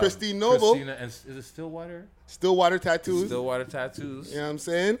 Christine Noble. Christina, and is it Stillwater? Stillwater Tattoos. Stillwater Tattoos. You know what I'm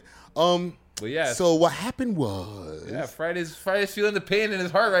saying? But yeah. So what happened was, Friday's feeling the pain in his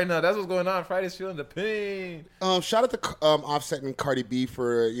heart right now. That's what's going on. Friday's feeling the pain. Shout out to Offset and Cardi B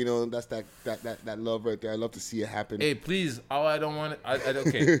for that's that love right there. I love to see it happen. Hey, please. All I don't want. I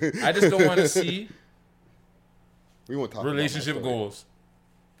just don't want to see. We won't talk relationship about goals.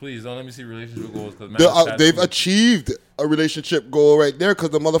 Please don't let me see relationship goals because they've achieved a relationship goal right there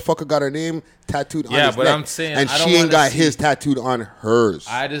because the motherfucker got her name tattooed on his neck. Yeah, but I'm saying, and she ain't got his tattooed on hers.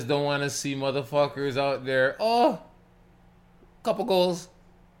 I just don't want to see motherfuckers out there. Oh, couple goals.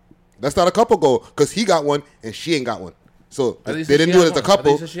 That's not a couple goal because he got one and she ain't got one. So they didn't do it as a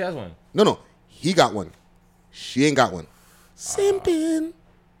couple. She has one. No, he got one. She ain't got one. Simping.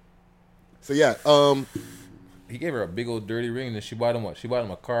 So yeah, he gave her a big old dirty ring, and she bought him what? She bought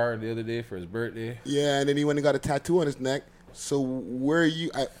him a car the other day for his birthday. Yeah, and then he went and got a tattoo on his neck. So where are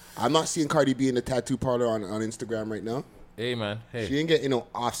you? I'm not seeing Cardi B in the tattoo parlor on Instagram right now. Hey man, hey. She ain't getting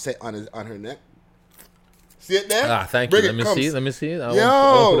Offset on her neck. See it there? Thank you. Let me see. I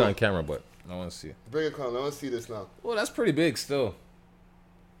won't put it on camera, but I want to see it. Bring it, come. I want to see this now. Well, that's pretty big still.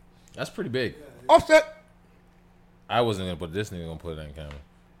 That's pretty big. Offset. I wasn't gonna put this nigga gonna put it on camera.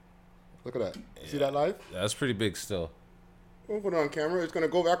 Look at that. See that live? That's pretty big still. We'll put it on camera. It's going to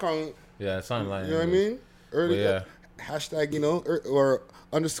go back on. Yeah, it's online. You know what I mean? Early, hashtag, or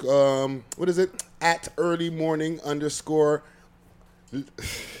underscore, what is it? At early morning _. I'm going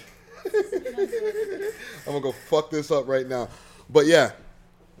to go fuck this up right now. But yeah.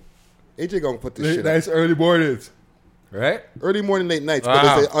 AJ going to put this shit Nice up. early mornings. Right? Early morning, late nights. Wow.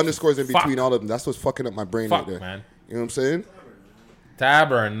 But there's underscores in between all of them. That's what's fucking up my brain right there. Man. You know what I'm saying?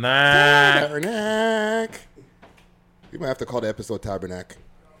 Tabernacle. You might have to call the episode Tabernacle.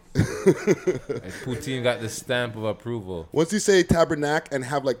 Poutine got the stamp of approval. Once you say Tabernacle and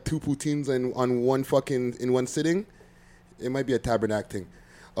have like 2 poutines in one sitting, it might be a Tabernacle thing.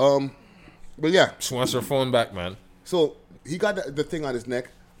 But yeah. She wants her phone back, man. So he got the thing on his neck.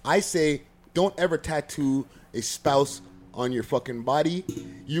 I say don't ever tattoo a spouse on your fucking body.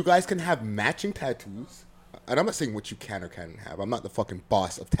 You guys can have matching tattoos. And I'm not saying what you can or can't have. I'm not the fucking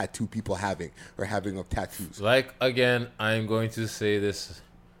boss of tattoo people having of tattoos. Like, again, I'm going to say this.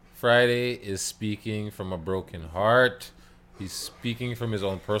 Friday is speaking from a broken heart. He's speaking from his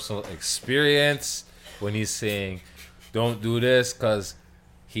own personal experience when he's saying, don't do this because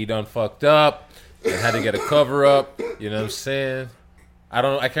he done fucked up and had to get a cover up. You know what I'm saying? I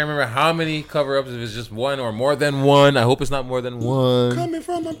can't remember how many cover-ups, if it's just one or more than one. I hope it's not more than one. Coming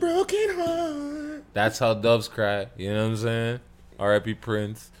from a broken heart. That's how doves cry. You know what I'm saying? R.I.P.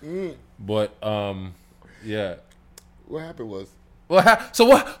 Prince. But, yeah. What happened was... what happened? So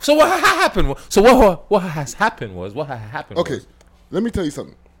what has happened was... Okay, let me tell you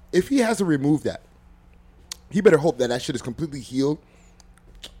something. If he has to remove that, he better hope that shit is completely healed.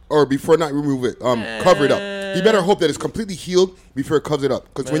 Or before not remove it, cover it up. He better hope that it's completely healed before it covers it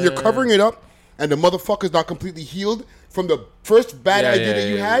up. Because when you're covering it up and the motherfucker's not completely healed from the first bad idea that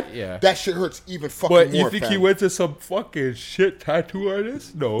you had, that shit hurts even fucking more. But you think he went to some fucking shit tattoo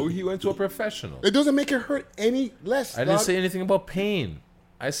artist? No, he went to a professional. It doesn't make it hurt any less. I didn't say anything about pain.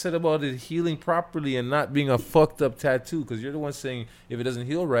 I said about it healing properly and not being a fucked up tattoo. Because you're the one saying if it doesn't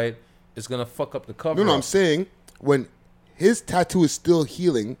heal right, it's going to fuck up the cover. No, I'm saying when... his tattoo is still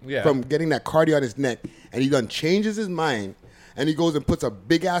healing from getting that cardi on his neck, and he done changes his mind, and he goes and puts a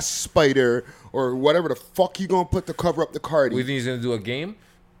big ass spider or whatever the fuck he gonna put to cover up the cardi. We think he's gonna do a game?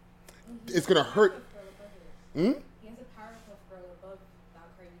 It's gonna hurt. He has a Powerpuff Girl above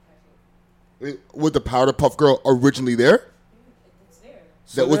that cardi tattoo. Was the Powerpuff Girl originally there? It's there.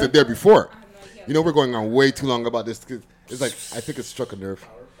 That wasn't there before. You know we're going on way too long about this. It's like I think it struck a nerve.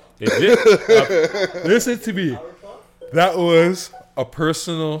 It did. Listen to me. That was a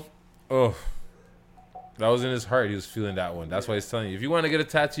personal, that was in his heart. He was feeling that one. That's why he's telling you. If you want to get a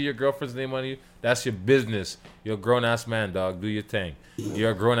tattoo, your girlfriend's name on you, that's your business. You're a grown-ass man, dog. Do your thing.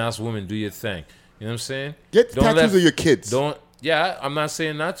 You're a grown-ass woman. Do your thing. You know what I'm saying? Get tattoos of your kids. I'm not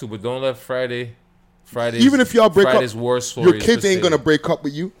saying not to, but don't let Friday Fridays, even if y'all break Fridays up, war stories your kids for ain't gonna sale. break up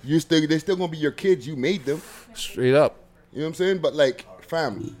with you. They're still gonna be your kids. You made them. Straight up. You know what I'm saying? But like,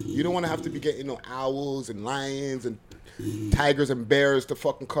 fam, you don't want to have to be getting no owls and lions and tigers and bears to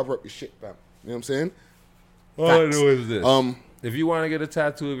fucking cover up your shit, fam. You know what I'm saying? All I Facts. know is this. If you want to get a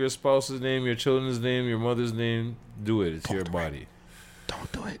tattoo of your spouse's name, your children's name, your mother's name, do it. It's your body.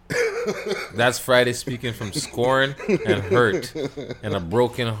 Don't do it. That's Friday speaking from scorn and hurt and a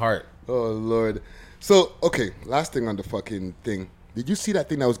broken heart. Oh Lord. So okay, last thing on the fucking thing. Did you see that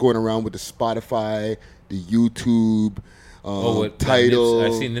thing that was going around with the Spotify, the YouTube, What Tidal? I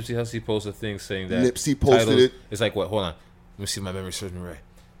seen Nipsey Hussle post a thing saying that Nipsey posted Tidal- it. It's like what? Hold on. Let me see if my memory serves me right.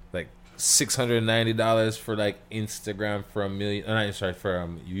 Like $690 for like Instagram for 1 million. Sorry, for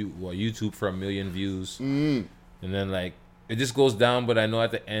YouTube for 1 million views. And then like it just goes down. But I know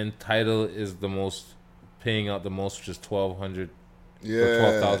at the end, Tidal is the most paying out the most, which is $1,200 or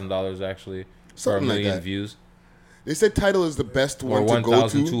 $12,000 actually for Something 1 like million that. views. They said Tidal is the best Or one to go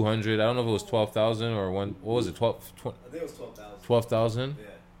to. 1,200. I don't know if it was 12,000 or one. What was it? 12. I think it was 12,000. 12,000. Yeah.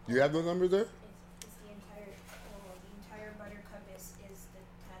 Do you have those numbers there? It's the entire buttercup is the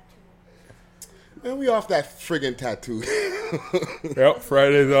tattoo. Man, we off that friggin' tattoo. Yep,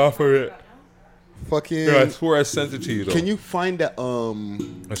 Friday's off of it. Fucking. Yeah, I swore I sent it to you though. Can you find that?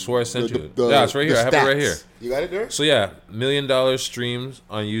 I swore I sent you it. Yeah, it's right here. I have it right here. You got it there? So yeah, $1 million streams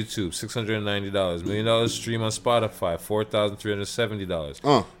on YouTube, $690. $1 million stream on Spotify, $4,370.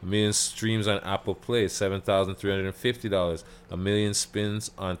 $1 million streams on Apple Play, $7,350. 1 million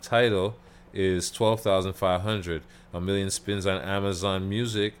spins on Tidal is $12,500. 1 million spins on Amazon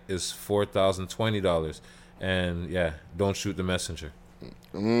Music is $4,020. And yeah, don't shoot the messenger.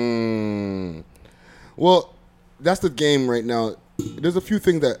 Well, that's the game right now. There's a few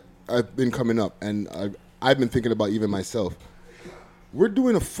things that have been coming up, and I've been thinking about even myself. We're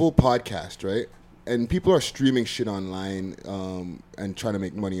doing a full podcast, right? And people are streaming shit online and trying to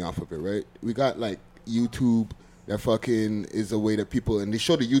make money off of it, right? We got like YouTube that fucking is a way that people, and they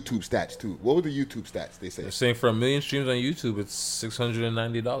show the YouTube stats too. What were the YouTube stats they say? They're saying for 1 million streams on YouTube, it's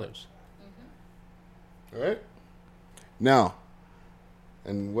 $690. All right. Now,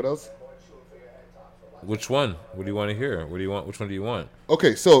 and what else? Which one? What do you want to hear? What do you want? Which one do you want?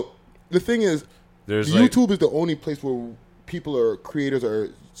 Okay, so the thing is, There's like, YouTube is the only place where people or creators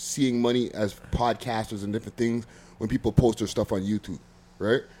are seeing money as podcasters and different things when people post their stuff on YouTube,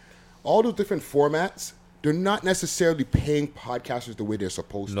 right? All those different formats, they're not necessarily paying podcasters the way they're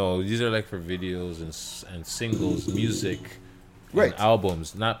supposed to. no, these are like for videos and singles, music, Right. and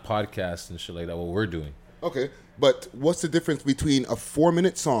albums, not podcasts and shit like that. What we're doing. Okay, but what's the difference between a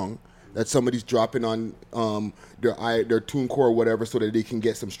 4-minute song that somebody's dropping on their TuneCore or whatever so that they can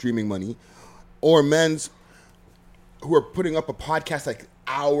get some streaming money, or men's who are putting up a podcast like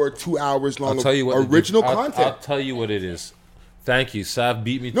hour, 2 hours long I'll tell you what of original I'll content? tell you what it is. Thank you. Sav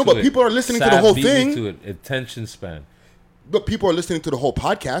beat me to it. No, but people are listening to the Sav whole beat thing. Me to it. Attention span. But people are listening to the whole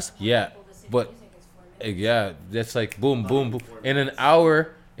podcast. Yeah, but yeah, that's like boom, boom, boom. In an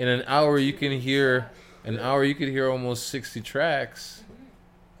hour, you can hear almost 60 tracks,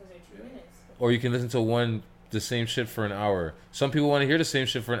 or you can listen to the same shit for an hour. Some people want to hear the same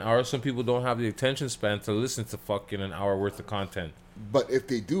shit for an hour. Some people don't have the attention span to listen to fucking an hour worth of content. But if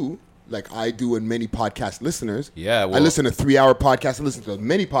they do, like I do and many podcast listeners, Yeah, I well- listen to 3-hour podcasts, I listen to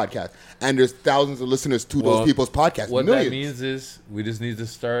many podcasts, and there's thousands of listeners to those people's podcasts. What millions. that means is we just need to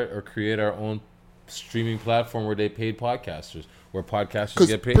start or create our own streaming platform where they paid podcasters, where podcasters Because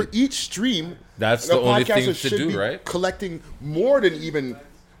get paid. for each stream, That's the only thing podcasters to should do, be right? collecting more than even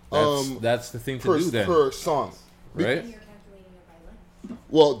That's the thing to per, do then, per song. right? You're calculating it by length.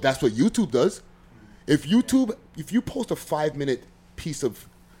 Well, that's what YouTube does. If you post a 5-minute piece of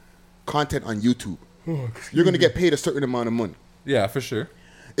content on YouTube, you're going to get paid a certain amount of money. Yeah, for sure.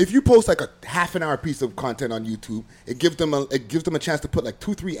 If you post like a half an hour piece of content on YouTube, it gives them a chance to put like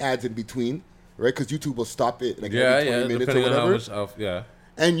 2-3 ads in between, right? Because YouTube will stop it like every 20 minutes or depending on whatever. how much. Yeah,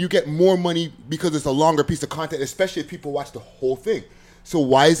 And you get more money because it's a longer piece of content, especially if people watch the whole thing. So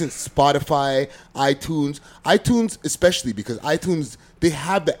why isn't Spotify, iTunes especially, because iTunes, they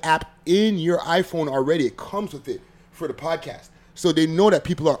have the app in your iPhone already. It comes with it for the podcast. So they know that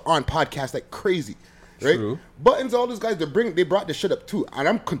people are on podcasts like crazy, right? True. Buttons, all those guys, they brought this shit up too. And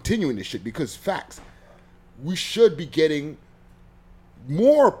I'm continuing this shit because facts. We should be getting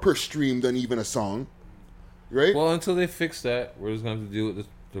more per stream than even a song, right? Well, until they fix that, we're just going to have to deal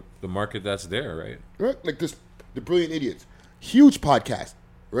with the market that's there, right? Right? Like this, the Brilliant Idiots. Huge podcast,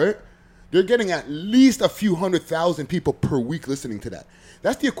 right? They're getting at least a few 100,000 people per week listening to that.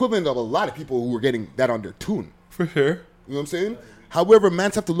 That's the equivalent of a lot of people who are getting that on their tune. For sure. You know what I'm saying? However,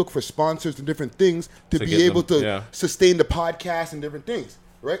 mans have to look for sponsors and different things to To be get able them, to yeah. sustain the podcast and different things,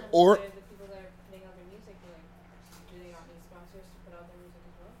 right? Or What are the people that are putting out their music doing? Do they not need sponsors to put out their music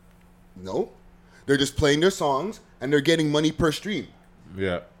as well? no, they're just playing their songs and they're getting money per stream,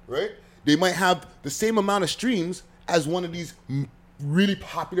 Yeah. right? They might have the same amount of streams as one of these really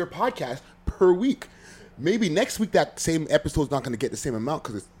popular podcasts per week. Maybe next week that same episode's not going to get the same amount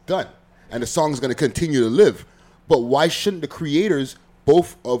because it's done, and the song's going to continue to live. But why shouldn't the creators,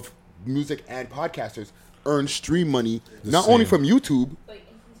 both of music and podcasters, earn stream money not only same. from YouTube? But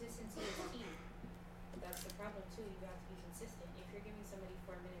inconsistency is key. That's the problem too. You have to be consistent. If you're giving somebody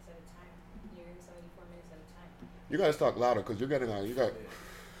 4 minutes at a time, you're giving somebody 4 minutes at a time. You got to talk louder because you're getting on. You got,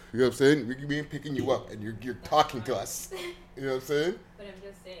 you know what I'm saying? We be picking you up and you're talking to us. You know what I'm saying? But I'm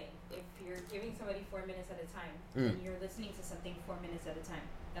just saying, if you're giving somebody 4 minutes at a time, and you're listening to something 4 minutes at a time,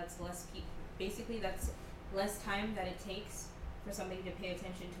 that's less basically that's less time that it takes for somebody to pay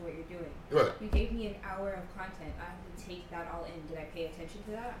attention to what you're doing. Right. You gave me an hour of content. I have to take that all in. Did I pay attention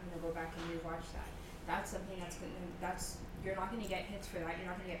to that? I'm gonna go back and rewatch that. That's something that's you're not gonna get hits for that. You're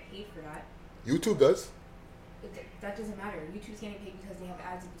not gonna get paid for that. YouTube does. That doesn't matter. YouTube's getting paid because they have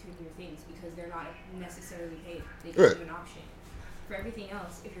ads in between your things because they're not necessarily paid. They give Right. you an option. For everything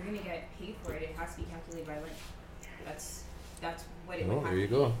else, if you're gonna get paid for it, it has to be calculated by length. That's what it would Oh, have there you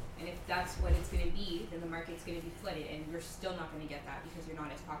to go. be. And if that's what it's gonna be, then the market's gonna be flooded, and you're still not gonna get that because you're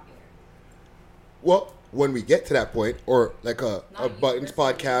not as popular. Well, when we get to that point, or like a Not you Buttons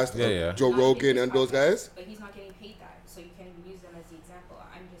personally. podcast, Yeah, yeah. Joe Not Rogan his and those podcast, guys. But he's not getting paid that, so you can't even use them as the example.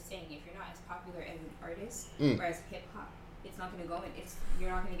 I'm just saying, if you're not as popular as an artist or as hip hop, it's not gonna go in.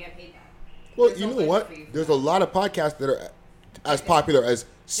 You're not gonna get paid that. Well, There's you no know budget what? for you for There's that. a lot of podcasts that are as popular as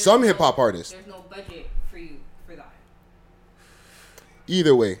some There's hip hop artists. There's no budget for you for that.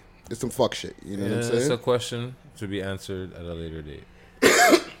 Either way, it's some fuck shit. You know what I'm It's saying? a question to be answered at a later date.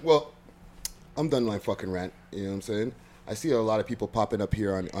 Well, I'm done my fucking rant. You know what I'm saying? I see a lot of people popping up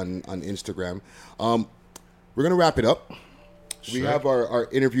here on Instagram. We're gonna wrap it up. We Sure. have our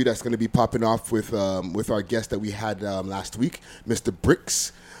interview that's gonna be popping off with our guest that we had last week, Mr.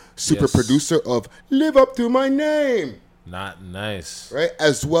 Bricks, super Yes. producer of "Live Up to My Name," Not nice. right?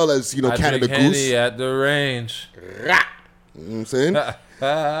 As well as I Canada drink Henny Goose. at the range. You know what I'm saying?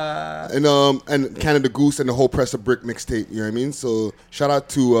 And Canada Goose and the whole Press of Brick mixtape. You know what I mean? So shout out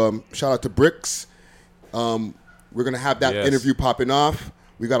to Bricks. We're gonna have that Yes. interview popping off.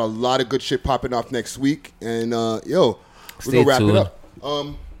 We got a lot of good shit popping off next week, and we're Stay gonna wrap tuned. it up.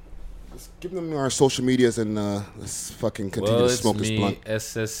 Let's give them our social medias and let's fucking continue Well, to it's smoke this me, blunt.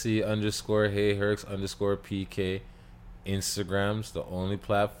 SSC_HeyHerx_PK. Instagram's the only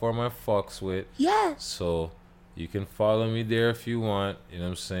platform I fucks with. Yeah. So you can follow me there if you want. You know what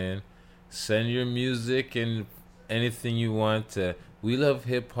I'm saying? Send your music and anything you want to We Love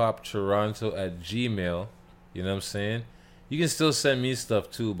Hip Hop Toronto at Gmail. You know what I'm saying? You can still send me stuff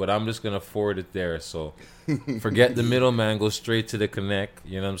too, but I'm just gonna forward it there. So forget the middleman, go straight to the connect.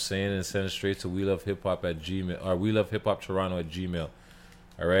 You know what I'm saying, and send it straight to We Love Hip Hop at Gmail or We Love Hip Hop Toronto at Gmail.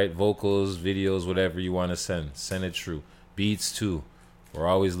 All right, vocals, videos, whatever you want to send it through. Beats too. We're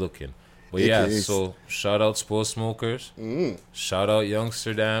always looking. But yeah, AKAs. so shout out Sport Smokers. Shout out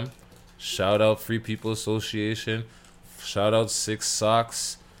Youngsterdam. Shout out Free People Association. Shout out Six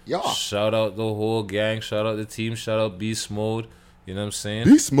Socks. Yeah. Shout out the whole gang. Shout out the team. Shout out Beast Mode. You know what I'm saying?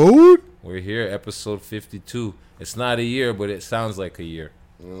 Beast mode. We're here, episode 52. It's not a year, but it sounds like a year.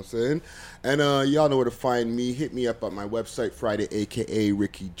 You know what I'm saying? And y'all know where to find me. Hit me up on my website, Friday, a.k.a.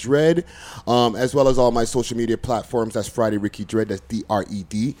 Ricky Dread, as well as all my social media platforms. That's Friday Ricky Dread. That's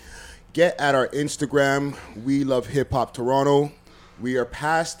D-R-E-D. Get at our Instagram, We Love Hip Hop Toronto. We are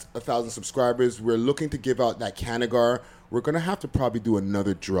past 1,000 subscribers. We're looking to give out that Canagar. We're going to have to probably do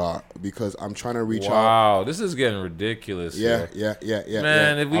another draw because I'm trying to reach out. Wow, this is getting ridiculous. Yeah.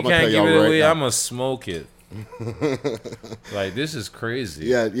 Man, if we I'ma can't tell give y'all it right away, now. I'm going to smoke it. Like, this is crazy.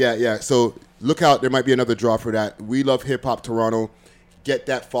 Yeah. So look out. There might be another draw for that. We Love Hip Hop Toronto. Get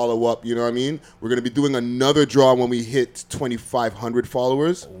that follow up. You know what I mean? We're going to be doing another draw when we hit 2,500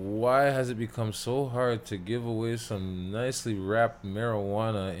 followers. Why has it become so hard to give away some nicely wrapped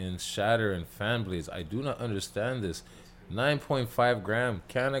marijuana in Shatter and Fan Blades? I do not understand this. 9.5 gram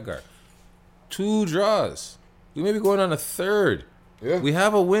Canagar. 2 draws. We may be going on a third. Yeah. We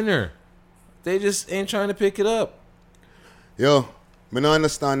have a winner. They just ain't trying to pick it up. Yo, me not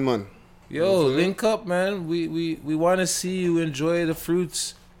understand, man. Yo, link up, man. We want to see you enjoy the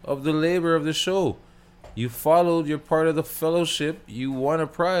fruits of the labor of the show. You followed, you're part of the fellowship. You won a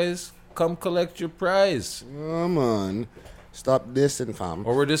prize. Come collect your prize. Come on. Stop dissing, fam.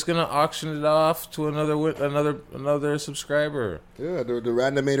 Or we're just gonna auction it off to another subscriber. Yeah, the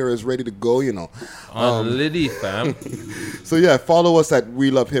randomator is ready to go, you know. On Liddy, fam. So yeah, follow us at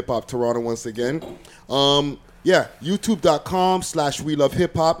We Love Hip Hop Toronto once again. Yeah, youtube.com/We Love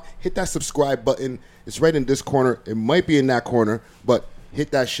Hip Hop. Hit that subscribe button. It's right in this corner. It might be in that corner, but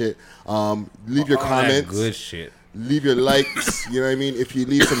hit that shit. Leave your comments. That good shit. Leave your likes. You know what I mean? If you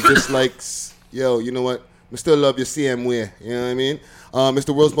leave some dislikes, yo, you know what? We still love your CM way. You know what I mean? It's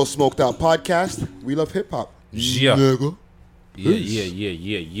the world's most smoked out podcast. We love hip hop. Yeah. Nigga.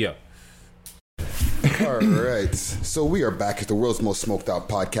 Yeah. All right, so we are back at the world's most smoked out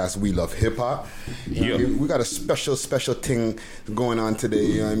podcast. We love hip hop. Yeah. We got a special thing going on today.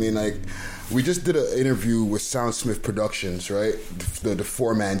 You know what I mean? Like, we just did an interview with Soundsmith Productions, right? The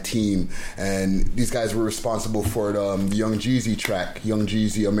four-man team, and these guys were responsible for the Young Jeezy track, Young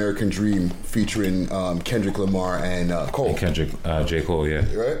Jeezy American Dream, featuring Kendrick Lamar and Cole. And Kendrick, J. Cole, yeah.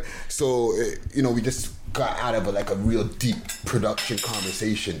 Right? So, we just got out of a real deep production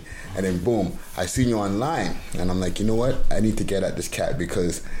conversation, and then boom, I seen you online, and I'm like, you know what? I need to get at this cat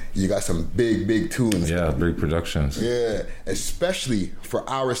because you got some big tunes. Yeah, big productions. Yeah, especially for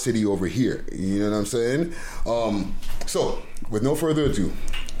our city over here. You know what I'm saying? So, with no further ado,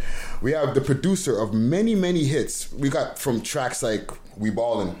 we have the producer of many hits. We got from tracks like We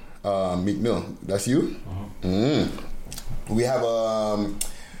Ballin', Meek Mill. That's you? We have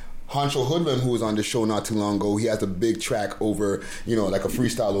Honcho Hoodlum, who was on the show not too long ago. He has a big track over, like a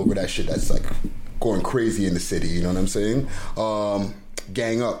freestyle over that shit that's like going crazy in the city. You know what I'm saying?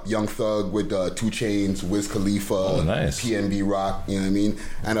 Gang Up, Young Thug with 2 Chainz, Wiz Khalifa, PNB Rock, you know what I mean?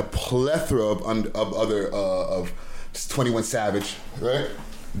 And a plethora of other, of 21 Savage, right?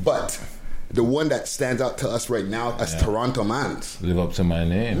 But the one that stands out to us right now as Toronto Mans. Live Up to My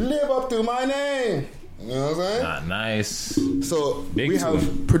Name. Live Up to My Name. You know what I'm saying? Not nice. So Big we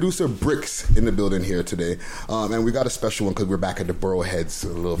have producer Bricks in the building here today. And we got a special one because we're back at the Burrowheads. A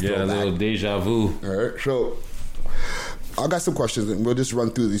little throwback. A little deja vu. All right, so I got some questions, and we'll just run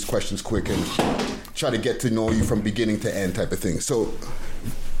through these questions quick and try to get to know you from beginning to end type of thing. So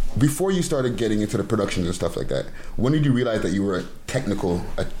before you started getting into the productions and stuff like that, when did you realize that you were a technical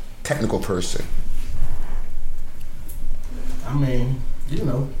person? I mean, I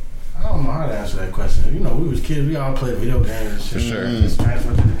don't know how to answer that question. We was kids. We all played video games and shit. For sure. Just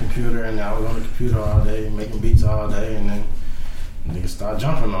transferred to the computer, and I was on the computer all day, making beats all day, and then niggas start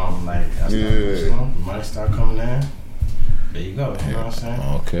jumping on. Money start coming in. There you go. You know what I'm saying?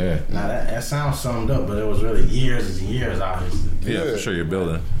 Okay. Now that sounds summed up, but it was really years and years out. Yeah, for sure. You're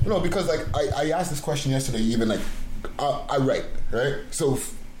building. Because I asked this question yesterday. Even I write, right? So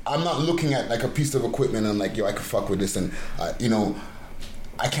I'm not looking at a piece of equipment and I'm like, yo, I could fuck with this, and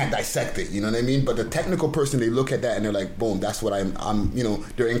I can't dissect it, you know what I mean? But the technical person, they look at that and they're like, boom, that's what I'm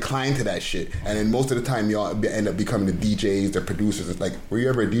they're inclined to that shit. And then most of the time, y'all end up becoming the DJs, the producers. It's like, were you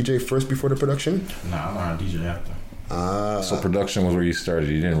ever a DJ first before the production? Nah, I'm not a DJ after. So production was where you started.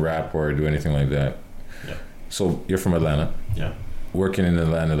 You didn't rap or do anything like that? Yeah. So you're from Atlanta? Yeah. Working in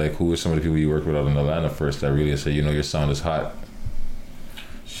Atlanta, who were some of the people you worked with out in Atlanta first that really said, your sound is hot?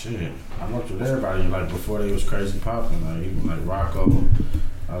 Shit. I worked with everybody, before they was crazy popping, even Rocco.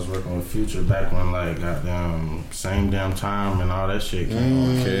 I was working with Future back when goddamn Same Damn Time and all that shit came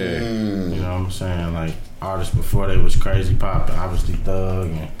on. Okay. You know what I'm saying? Artists before they was crazy popping, obviously Thug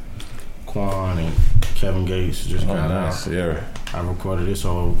and Quan and Kevin Gates just got nice. out. Yeah. I recorded this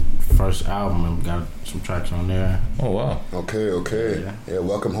whole first album and got some tracks on there. Oh wow. Okay. Yeah,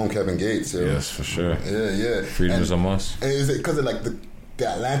 welcome home, Kevin Gates. Yo. Yes, for sure. Yeah. Freedom is a must. And is it because of the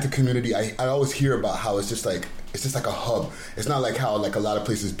Atlanta community? I always hear about how it's just like a hub. It's not like how a lot of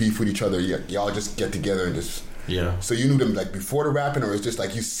places beef with each other. Y'all just get together and just. Yeah. So you knew them before the rapping, or it's just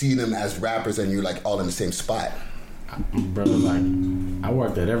you see them as rappers and you're all in the same spot? Brother, I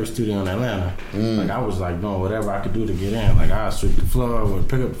worked at every studio in Atlanta. I was doing whatever I could do to get in. I sweep the floor, or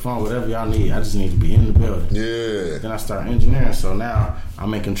pick up the phone, whatever y'all need. I just need to be in the building. Yeah. Then I start engineering, so now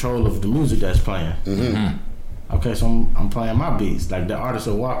I'm in control of the music that's playing. Mm-hmm. Okay, so I'm playing my beats. The artist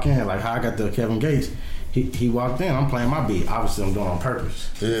will walk in, how I got the Kevin Gates. He walked in, I'm playing my beat. Obviously, I'm doing it on purpose.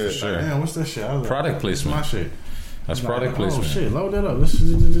 Yeah, for sure. Damn, what's that shit? I was Product placement. That's my shit. That's product placement. Oh shit, load that up. That's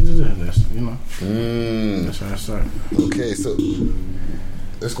That's how I start. Okay, so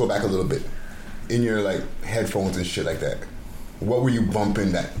let's go back a little bit. In your headphones and shit like that, what were you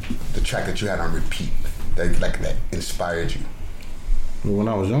bumping the track that you had on repeat that inspired you? When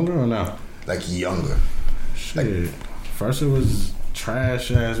I was younger or now? Younger. Shit. First it was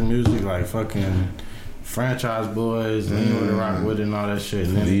trash ass music fucking Franchise Boys, Lean With It, Rock With It and all that shit.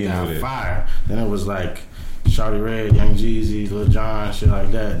 And then it got fire. Then it was Shawty Red, Young Jeezy, Lil Jon, shit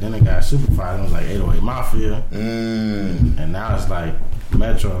like that. Then it got Superfly. It was like 808 Mafia. And now it's like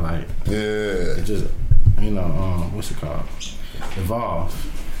Metro. Like it just, what's it called?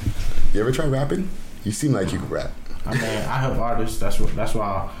 Evolve. You ever try rapping? You seem like you could rap. I mean, I help artists. That's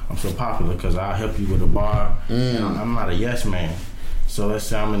why I'm so popular, because I help you with a bar. And I'm not a yes man. So let's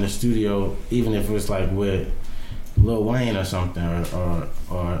say I'm in the studio, even if it's like with Lil Wayne or something, or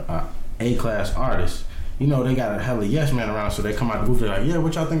A-class artist. They got a hella yes man around, so they come out the booth, they're like, yeah,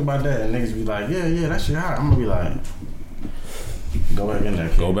 what y'all think about that? And niggas be like, yeah, that shit hot. I'm gonna be like, go back in there,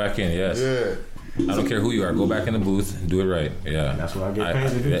 kid. Go back in, yes. Yeah. I don't care who you are. Go back in the booth and do it right. Yeah. That's what I get paid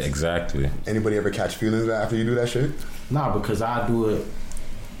to do. Yeah, exactly. Anybody ever catch feelings after you do that shit? Nah, because I do it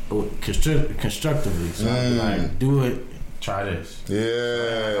constructively. So I be like, do it, try this.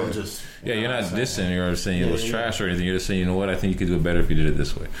 Yeah. I'm just... Yeah, you're not dissing or saying it was trash or anything. You're just saying, you know what, I think you could do it better if you did it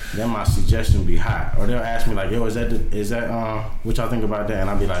this way. Then my suggestion be hot. Or they'll ask me like, yo, is that what y'all think about that? And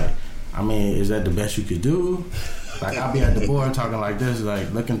I'll be like, I mean, is that the best you could do? Like, I'll be at the board talking like this,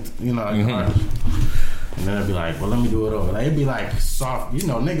 like looking, like an artist. And then I'll be like, well, let me do it over. Like, it'd be like soft.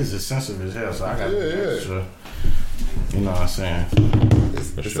 Niggas is sensitive as hell, so I got to be extra. You know what I'm saying?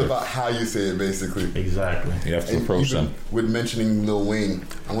 It's about how you say it, basically. Exactly. You have to approach them. With mentioning Lil Wayne,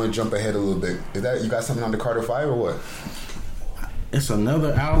 I want to jump ahead a little bit. Is that you got something on the Carter 5 or what? It's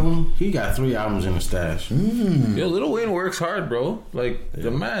another album. He got 3 albums in the stash. Yo, Lil Wayne works hard, bro. Like,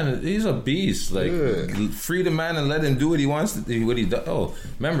 the man, he's a beast. Like, free the man and let him do what he wants to do. What he does. Oh,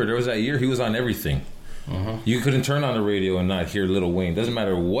 remember, there was that year he was on everything. You couldn't turn on the radio and not hear Lil Wayne. Doesn't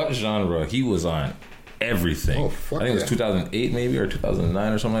matter what genre, he was on everything. I think it was 2008 maybe, or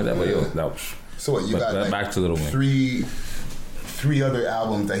 2009 or something like that. But yo, that was... So what, you got like back to Lil Wayne. Three other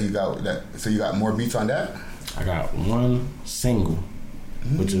albums that he got. So you got more beats on that? I got one single,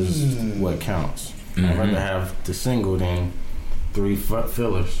 which is what counts. I'd rather have the single than 3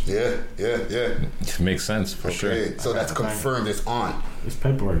 fillers. Yeah. It makes sense for sure. So that's confirmed. It's on. It's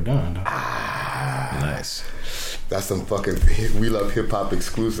paperwork done. Nice. That's some fucking We Love Hip Hop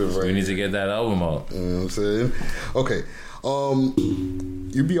exclusive, right? We need to get that album out. You know what I'm saying? Okay.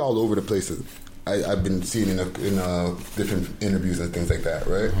 You be all over the places. I've been seeing in different interviews and things like that,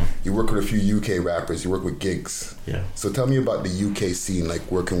 right? You work with a few UK rappers. You work with gigs. Yeah. So tell me about the UK scene, like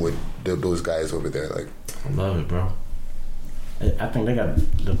working with those guys over there. Like, I love it, bro. I think they got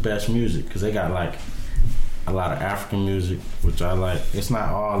the best music because they got like a lot of African music, which I like. It's not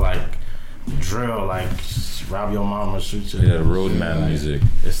all like drill, like rob your mama, shoot you. Yeah, roadman music.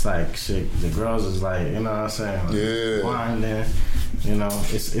 It's like shit. The girls is like, you know what I'm saying? Like, winding.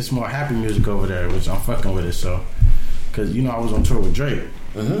 It's more happy music over there, which I'm fucking with it. So, cause I was on tour with Drake.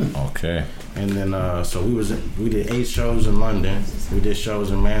 Okay. And then so we did 8 shows in London. We did shows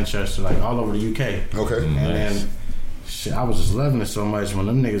in Manchester, like all over the UK. Okay. And then shit, I was just loving it so much. When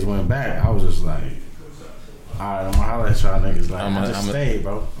them niggas went back, I was just like, alright, I'm gonna holler at y'all niggas. Like, I just stayed,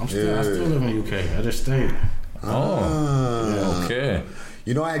 bro. I still live in the UK. I just stayed. Okay.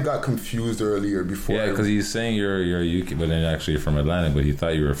 I got confused earlier before. Yeah, because he's saying you're UK, but then actually you're from Atlanta, but he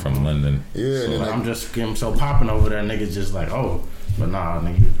thought you were from London. Yeah. So I'm just getting so popping over there, niggas just like, oh, but nah,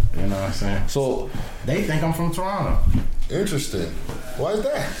 nigga. You know what I'm saying? So they think I'm from Toronto. Interesting. Why is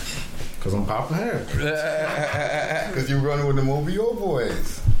that? Because I'm popping here. Because you're running with the OVO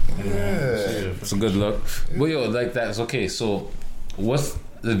boys. Yeah. It's a good look. But yo, like that's okay. So what's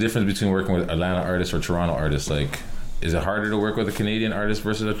the difference between working with Atlanta artists or Toronto artists? Like, is it harder to work with a Canadian artist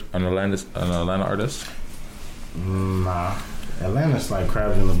versus an Atlanta artist? Nah. Atlanta's like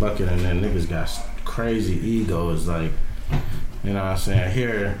crabs in the bucket, and then niggas got crazy egos. Like, you know what I'm saying?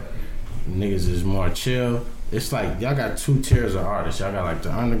 Here, niggas is more chill. It's like y'all got 2 tiers of artists. Y'all got like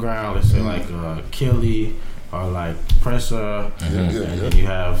the underground, let's say like Killy or like Pressa, and then you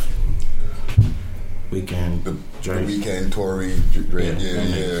have Weekend, Drake. The Weekend, Tory, Drake.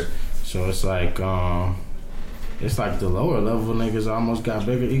 Yeah. So it's like the lower level niggas almost got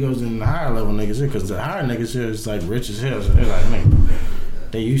bigger egos than the higher level niggas here, because the higher niggas here is like rich as hell. So they're like, man,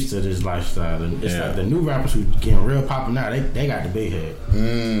 they used to this lifestyle. And it's like the new rappers who getting real popping now, they got the big head.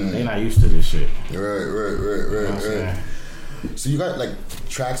 They not used to this shit. Right. So you got like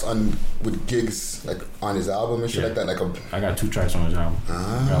tracks with gigs like on his album and shit like that? I got 2 tracks on his album.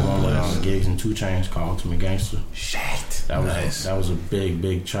 I got one with Gigs and 2 Chainz called Ultimate Gangster. Shit. That was a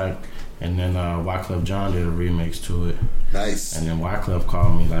big track. And then Wyclef Jean did a remix to it. Nice. And then Wyclef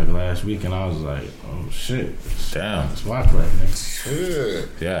called me like last week, and I was like, oh shit. Damn. It's Wyclef, nigga.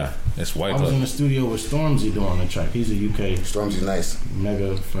 Yeah, it's Wyclef. I was in the studio with Stormzy doing the track. He's a UK. Stormzy's nice.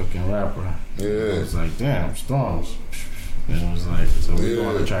 Mega fucking rapper. Yeah. I was like, damn, Storms. And it was like, so we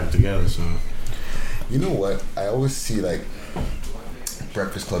doing the track together, so. You know what? I always see like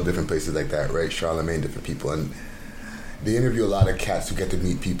Breakfast Club, different places like that, right? Charlemagne, different people, and they interview a lot of cats who get to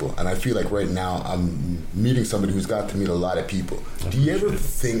meet people. And I feel like right now I'm meeting somebody who's got to meet a lot of people. Do you ever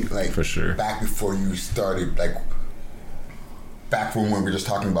think like For sure. back before you started, like back when we were just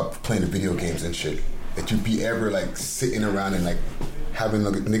talking about playing the video games and shit, that you'd be ever like sitting around and like having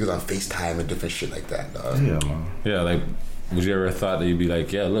like, niggas on FaceTime and different shit like that, dog? Yeah, man. Yeah, like, would you ever thought that you'd be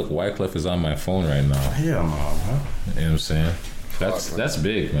like, yeah, look, Wyclef is on my phone right now? Yeah, man. Huh? You know what I'm saying? That's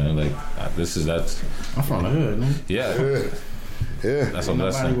big, man. Like, that's. I'm from the hood, man. Yeah. Yeah. That's a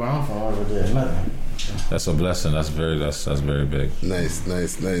Nobody blessing. where I'm from over there, nothing. That's a blessing. That's very big.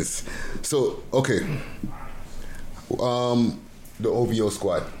 Nice. So, okay. The OVO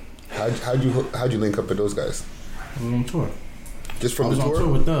squad. How'd you link up with those guys? I was on tour. Just from I was the on tour? tour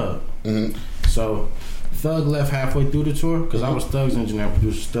with Thug. Mm-hmm. So Thug left halfway through the tour because I was Thug's engineer and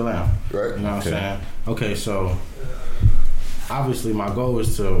producer, still am. Right. You know what Okay. I'm saying? Okay, so obviously my goal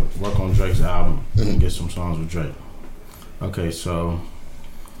is to work on Drake's album and get some songs with Drake. Okay, so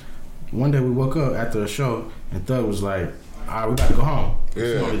one day we woke up after a show and Thug was like, all right, we got to go home. Yeah.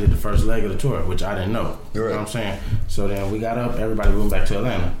 He only did the first leg of the tour, which I didn't know. You know what I'm saying? So then we got up, everybody went back to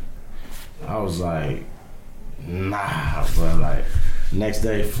Atlanta. I was like, nah, bro. Like, next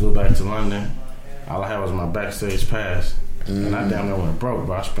day, flew back to London. All I had was my backstage pass. And I damn near went broke,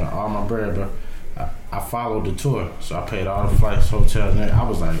 bro. I spent all my bread, bro. I followed the tour, so I paid all the flights, hotels, and I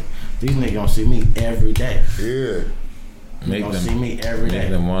was like, these niggas gonna see me every day. Yeah. They gonna see me every day. Make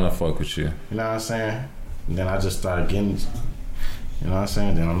them wanna fuck with you. You know what I'm saying? And then I just started getting, you know what I'm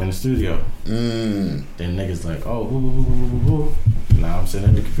saying? Then I'm in the studio. Then niggas like, oh, woo. Now I'm sitting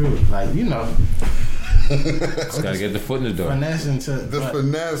at the computer. Like, you know. Just gotta get the foot in the door. Finessing to The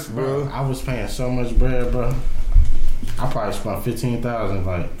finesse, bro. I was paying so much bread, bro. I probably spent $15,000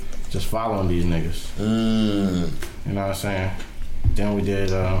 like just following these niggas. You know what I'm saying? Then we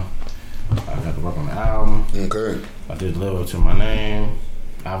did. I got to work on the album. Okay. I did Live Up to My Name.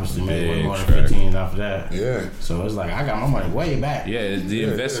 Obviously made way Big more than track. 15 off of that. Yeah. So it's like I got my money way back. Yeah, you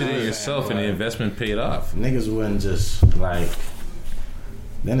invested in yourself and the investment paid off. Niggas wouldn't just like.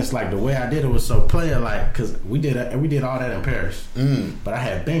 Then it's like the way I did it was so player like, cause we did all that in Paris, but I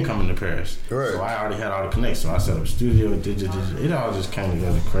had been coming to Paris, Right. so I already had all the connections. So I set up a studio, it all just came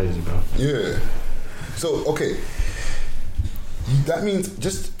together crazy, bro. Yeah. So, okay. That means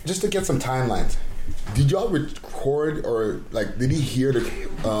just to get some timelines. Did y'all record or like did he hear the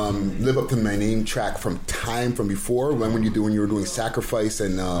Live Up to My Name track from before when you were doing Sacrifice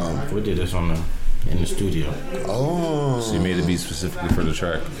and We did this in the studio. Oh. So you made a beat specifically for the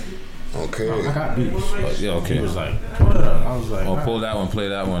track. Okay. I got beats. Yeah, okay. He was like, pull it up. I was like, Oh, nah. pull that one, play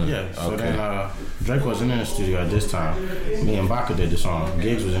that one. Yeah. So Okay. then Drake wasn't in the studio at this time. Me and Baka did the song.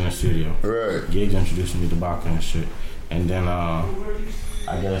 Giggs was in the studio. Right. Giggs introduced me to Baka and shit. And then I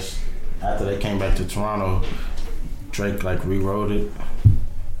guess after they came back to Toronto, Drake like rewrote it.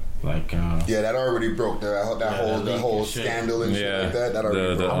 Like Yeah, that already broke that whole and shit. scandal and shit Yeah. like that. That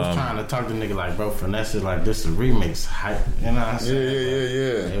already broke. I was trying to talk to the nigga like, bro, finesse it like this is a remix hype. You know what I'm saying?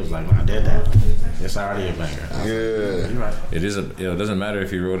 Yeah. It was like, nah, dead that. It's already a banger. Yeah. You right. It is it doesn't matter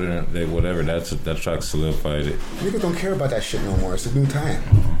if you wrote it or like, whatever. That track solidified it. Niggas don't care about that shit no more. It's a new time.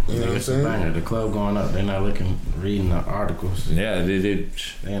 You know what I'm It's a saying? banger. The club going up. They're not reading the articles. Yeah, they did.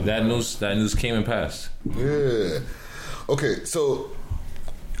 Damn. That news came and passed. Yeah. Okay, so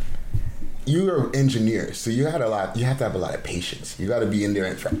you're an engineer, so you have to have a lot of patience. You got to be in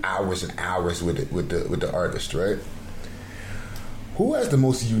there for hours and hours with the artist, right? Who has the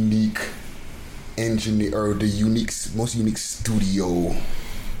most unique engineer or most unique studio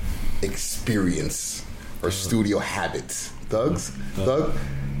experience or studio habits? Thug?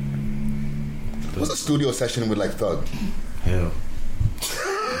 What's a studio session with like Thug? Hell.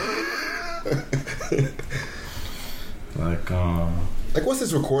 Like what's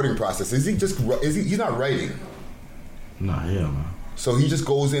his recording process? He's not writing? Nah, hell, man. So he just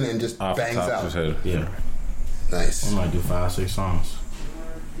goes in and just Off the bangs top of out. his head. Yeah. Nice. I might do 5-6 songs.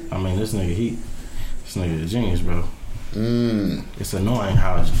 I mean, this nigga a genius, bro. It's annoying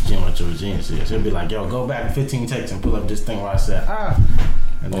how much of a genius he is. He'll be like, yo, go back 15 takes and pull up this thing where I said,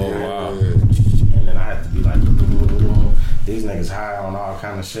 and then, wow. And then I have to be like, these niggas high on all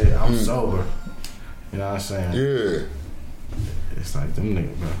kind of shit. I'm sober. You know what I'm saying? Yeah. It's like them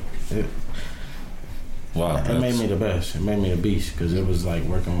niggas, bro. Wow. It made me the best. It made me a beast because it was like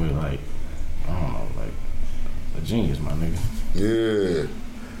working with like, I don't know, like a genius, my nigga. Yeah.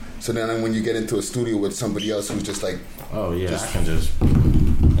 So then when you get into a studio with somebody else who's just like, oh yeah, I can just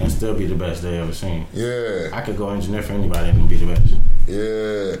and still be the best they ever seen. Yeah. I could go engineer for anybody and be the best.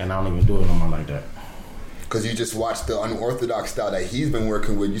 Yeah. And I don't even do it no more like that. Because you just watch the unorthodox style that he's been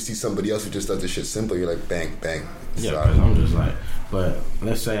working with. You see somebody else who just does the shit simpler. You're like, bang, bang. Yeah, because I'm just like, but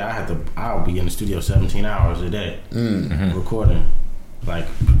let's say I'll be in the studio 17 hours a day recording, like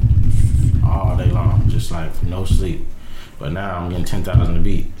all day long, just like no sleep. But now I'm getting 10,000 a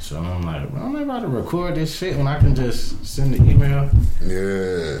beat, so I'm like, I'm not about to record this shit when I can just send the email.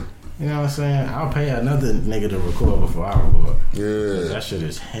 Yeah. You know what I'm saying? I'll pay another nigga to record before I record. Yeah. That shit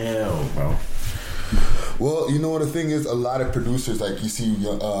is hell, bro. Well, you know what the thing is, a lot of producers, like you see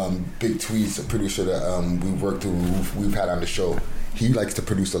Big Tweets, a producer that we've had on the show, he likes to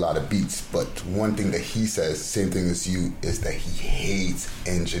produce a lot of beats, but one thing that he says, same thing as you, is that he hates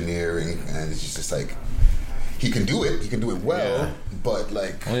engineering, and it's just like, he can do it well, but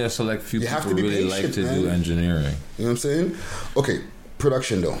like... Oh yeah, so like few people really patient, like to do engineering. You know what I'm saying? Okay,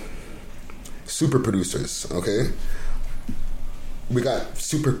 production though. Super producers, okay? We got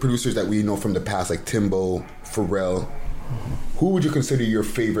super producers that we know from the past, like Timbo, Pharrell. Who would you consider your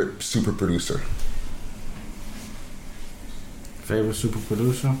favorite super producer? Favorite super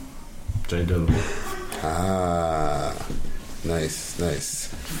producer? J Dilla. Ah, nice.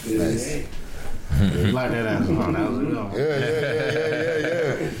 You like that answer, huh? That was good.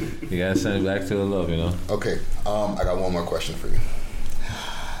 Yeah. You gotta send it back to the love, you know? Okay, I got one more question for you.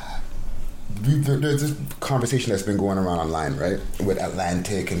 There's this conversation that's been going around online, right? With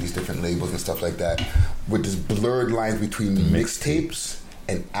Atlantic and these different labels and stuff like that, with this blurred lines between mixtapes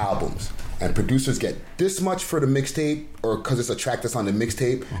and albums. And producers get this much for the mixtape, or because it's a track that's on the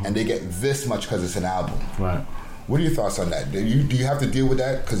mixtape, and they get this much because it's an album. Right. What are your thoughts on that? Do you have to deal with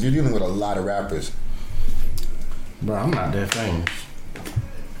that? Because you're dealing with a lot of rappers. Bro, I'm not that famous.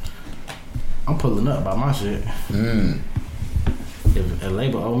 I'm pulling up by my shit. If a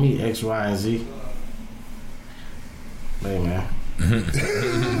label owe me X, Y, and Z, hey man,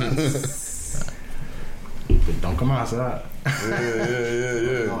 don't come outside. Yeah.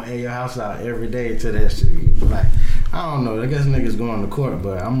 I'm gonna air your house out every day to that shit. Like, I don't know. I guess niggas going to court,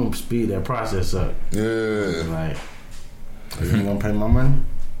 but I'm gonna speed that process up. Yeah. Like, you ain't gonna pay my money?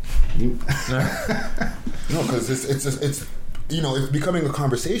 No, because it's you know, it's becoming a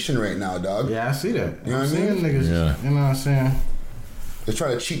conversation right now, dog. Yeah, I see that. You know what I seeing mean? Niggas, Yeah. You know what I'm saying? They're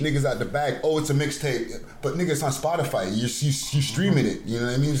trying to cheat niggas out the bag. Oh, it's a mixtape, but nigga, it's on Spotify. You streaming it. You know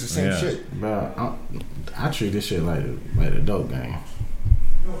what I mean? It's the same shit. Bro, I treat this shit like a dope game.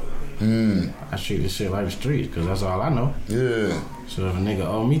 I treat this shit like the streets because that's all I know. Yeah. So if a nigga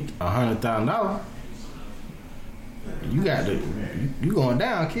owe me $100,000, you going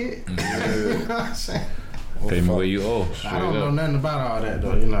down, kid. Yeah. You know what I'm saying? Pay me what you owe. I don't know nothing about all that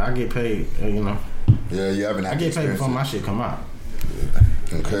though. You know, I get paid. You know. Yeah, you haven't. I get paid before my shit come out.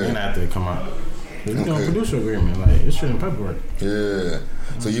 Okay. And after it come out. You doing a producer agreement, like it's shit in paperwork. Yeah.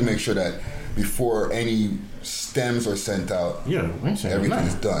 So you make sure that before any stems are sent out,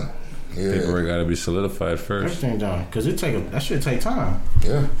 everything's done. Yeah. Paperwork gotta be solidified first. Everything done, cause that shit take time.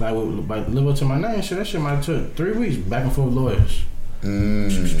 Yeah. Like Live Up to My Name, shit. That shit might have took 3 weeks back and forth with lawyers. You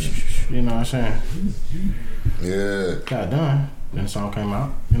know what I'm saying? Yeah. Got done. Then the song came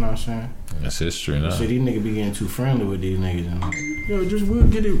out. You know what I'm saying? That's history now. See, these niggas be getting too friendly with these niggas. And yo, just we'll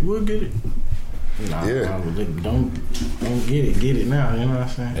get it. Nah, don't get it now. You know what I'm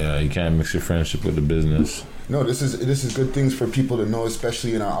saying? Yeah, you can't mix your friendship with the business. No, this is good things for people to know,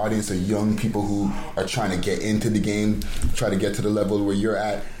 especially in our audience of young people who are trying to get into the game, try to get to the level where you're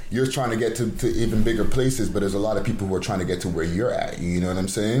at. You're trying to get to even bigger places, but there's a lot of people who are trying to get to where you're at. You know what I'm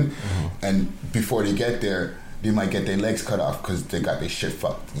saying? Mm-hmm. And before they get there, they might get their legs cut off because they got their shit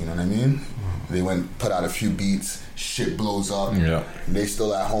fucked. You know what I mean? Mm-hmm. They went, put out a few beats, shit blows up. Yeah. They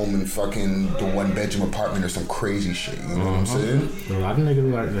still at home in fucking the 1-bedroom apartment or some crazy shit. You know what I'm saying? A lot of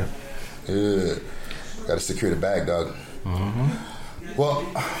niggas like that. Yeah. Gotta secure the bag, dog. Mm-hmm. Well,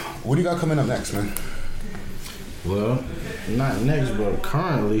 what do you got coming up next, man? Well, not next, but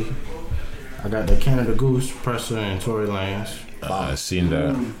currently, I got the Canada Goose, Pressa, and Tory Lanez. I seen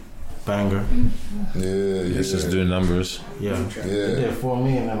that. Banger. Yeah. It's just doing numbers. Yeah. It did 4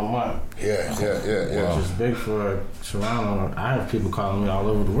 million in a month. Yeah. Which is big for Toronto. I have people calling me all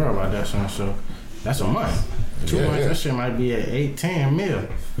over the world about that song, so that's a month. 2 months, that shit might be at 8-10 mil.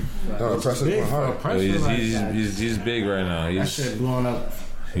 No, Pressa big for a Pressa. He's big right now. That shit blowing up.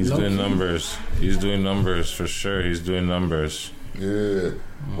 He's doing numbers. He's doing numbers for sure. He's doing numbers. Yeah.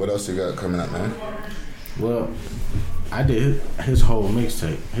 What else you got coming up, man? Well, I did his whole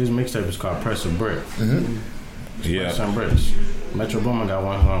mixtape. His mixtape is called Press a Brick. Mm-hmm. Yeah. Press some bricks. Metro Boomin got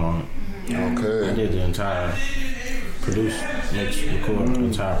one song on it. Okay. I did the entire produce, mix, record the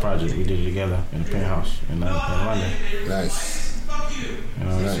entire project. We did it together in the penthouse in London. Nice. You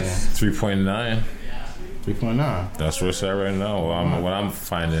know what I'm saying? 3.9. 3.9. That's where it's at right now. What I'm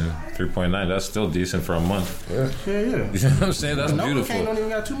finding, 3.9. That's still decent for a month. Yeah. You know what I'm saying? That's beautiful. Novocaine don't even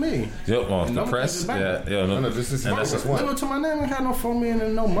got 2 million. Yep, the press. Yeah. No, this is one. Look to my name, I had no 4 million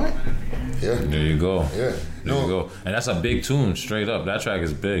in no month. Yeah. There you go. Yeah. There you go. And that's a big tune, straight up. That track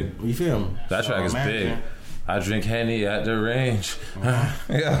is big. You feel me? That track is big. I drink Henny at the range.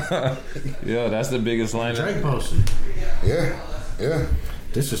 Yeah, that's the biggest line. Drake posted. Yeah.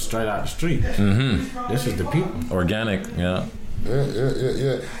 This is straight out the street. This is the people. Organic, yeah.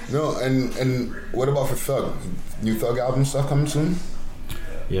 Yeah. No, and what about for Thug? New Thug album stuff coming soon?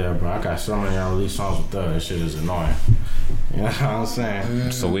 Yeah, bro, I got so many unreleased songs with Thug. That shit is annoying. You know what I'm saying?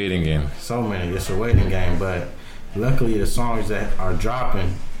 It's a waiting game. So many. It's a waiting game, but luckily the songs that are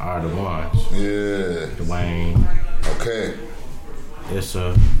dropping are the ones. Yeah. Dwayne. Okay. It's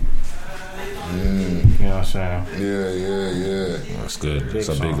a... You know what I'm saying? Yeah. That's good. Big It's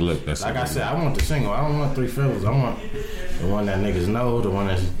a big songs. look. That's like I said, I want the single. I don't want 3 fillers. I want the one that niggas know, the one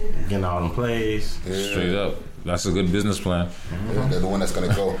that's getting all them plays. Yeah. Straight up. That's a good business plan. Yeah, they're the one that's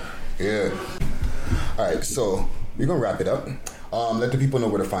gonna go. Yeah. All right, so we're gonna wrap it up. Let the people know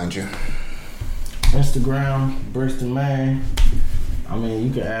where to find you. Instagram, Brixton Man. I mean,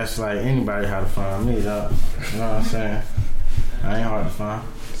 you can ask like anybody how to find me, though. You know what I'm saying? I ain't hard to find.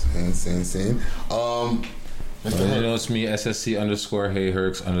 Same. You know, it's me, SSC_Hey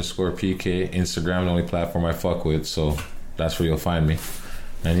Herx_PK. Instagram, the only platform I fuck with, so that's where you'll find me.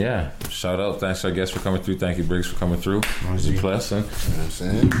 And yeah, shout out, thanks to our guests for coming through. Thank you, Briggs, for coming through. It was a pleasure. You know what I'm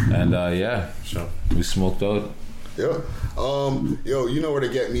saying? And yeah, Sure. we smoked out. Yeah. Yo, you know where to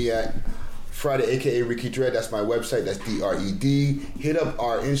get me at. Friday, aka Ricky Dread. That's my website. That's DRED. Hit up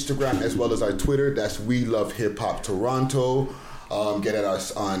our Instagram as well as our Twitter. That's We Love Hip Hop Toronto. Get at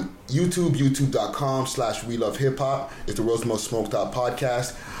us on YouTube, youtube.com/We Love Hip Hop. It's the world's most smoked out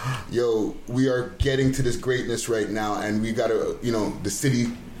podcast. Yo, we are getting to this greatness right now, and we gotta, the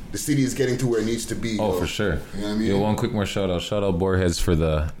city is getting to where it needs to be. Oh, yo. for sure. You know what I mean? Yo, one quick more shout out. Shout out Boarheads for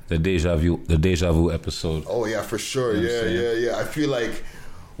the Deja Vu episode. Oh yeah, for sure. You know what I'm saying? Yeah. I feel like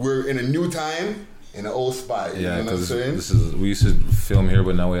we're in a new time in an old spot. You know what I'm saying? We used to film here,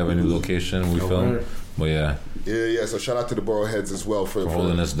 but now we have a new location. We film. word. But yeah, Yeah. So shout out to the Boarheads as well for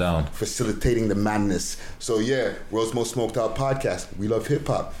holding us down. facilitating the madness. So yeah, world's most smoked out podcast. We love hip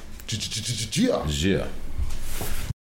hop. Yeah. Yeah.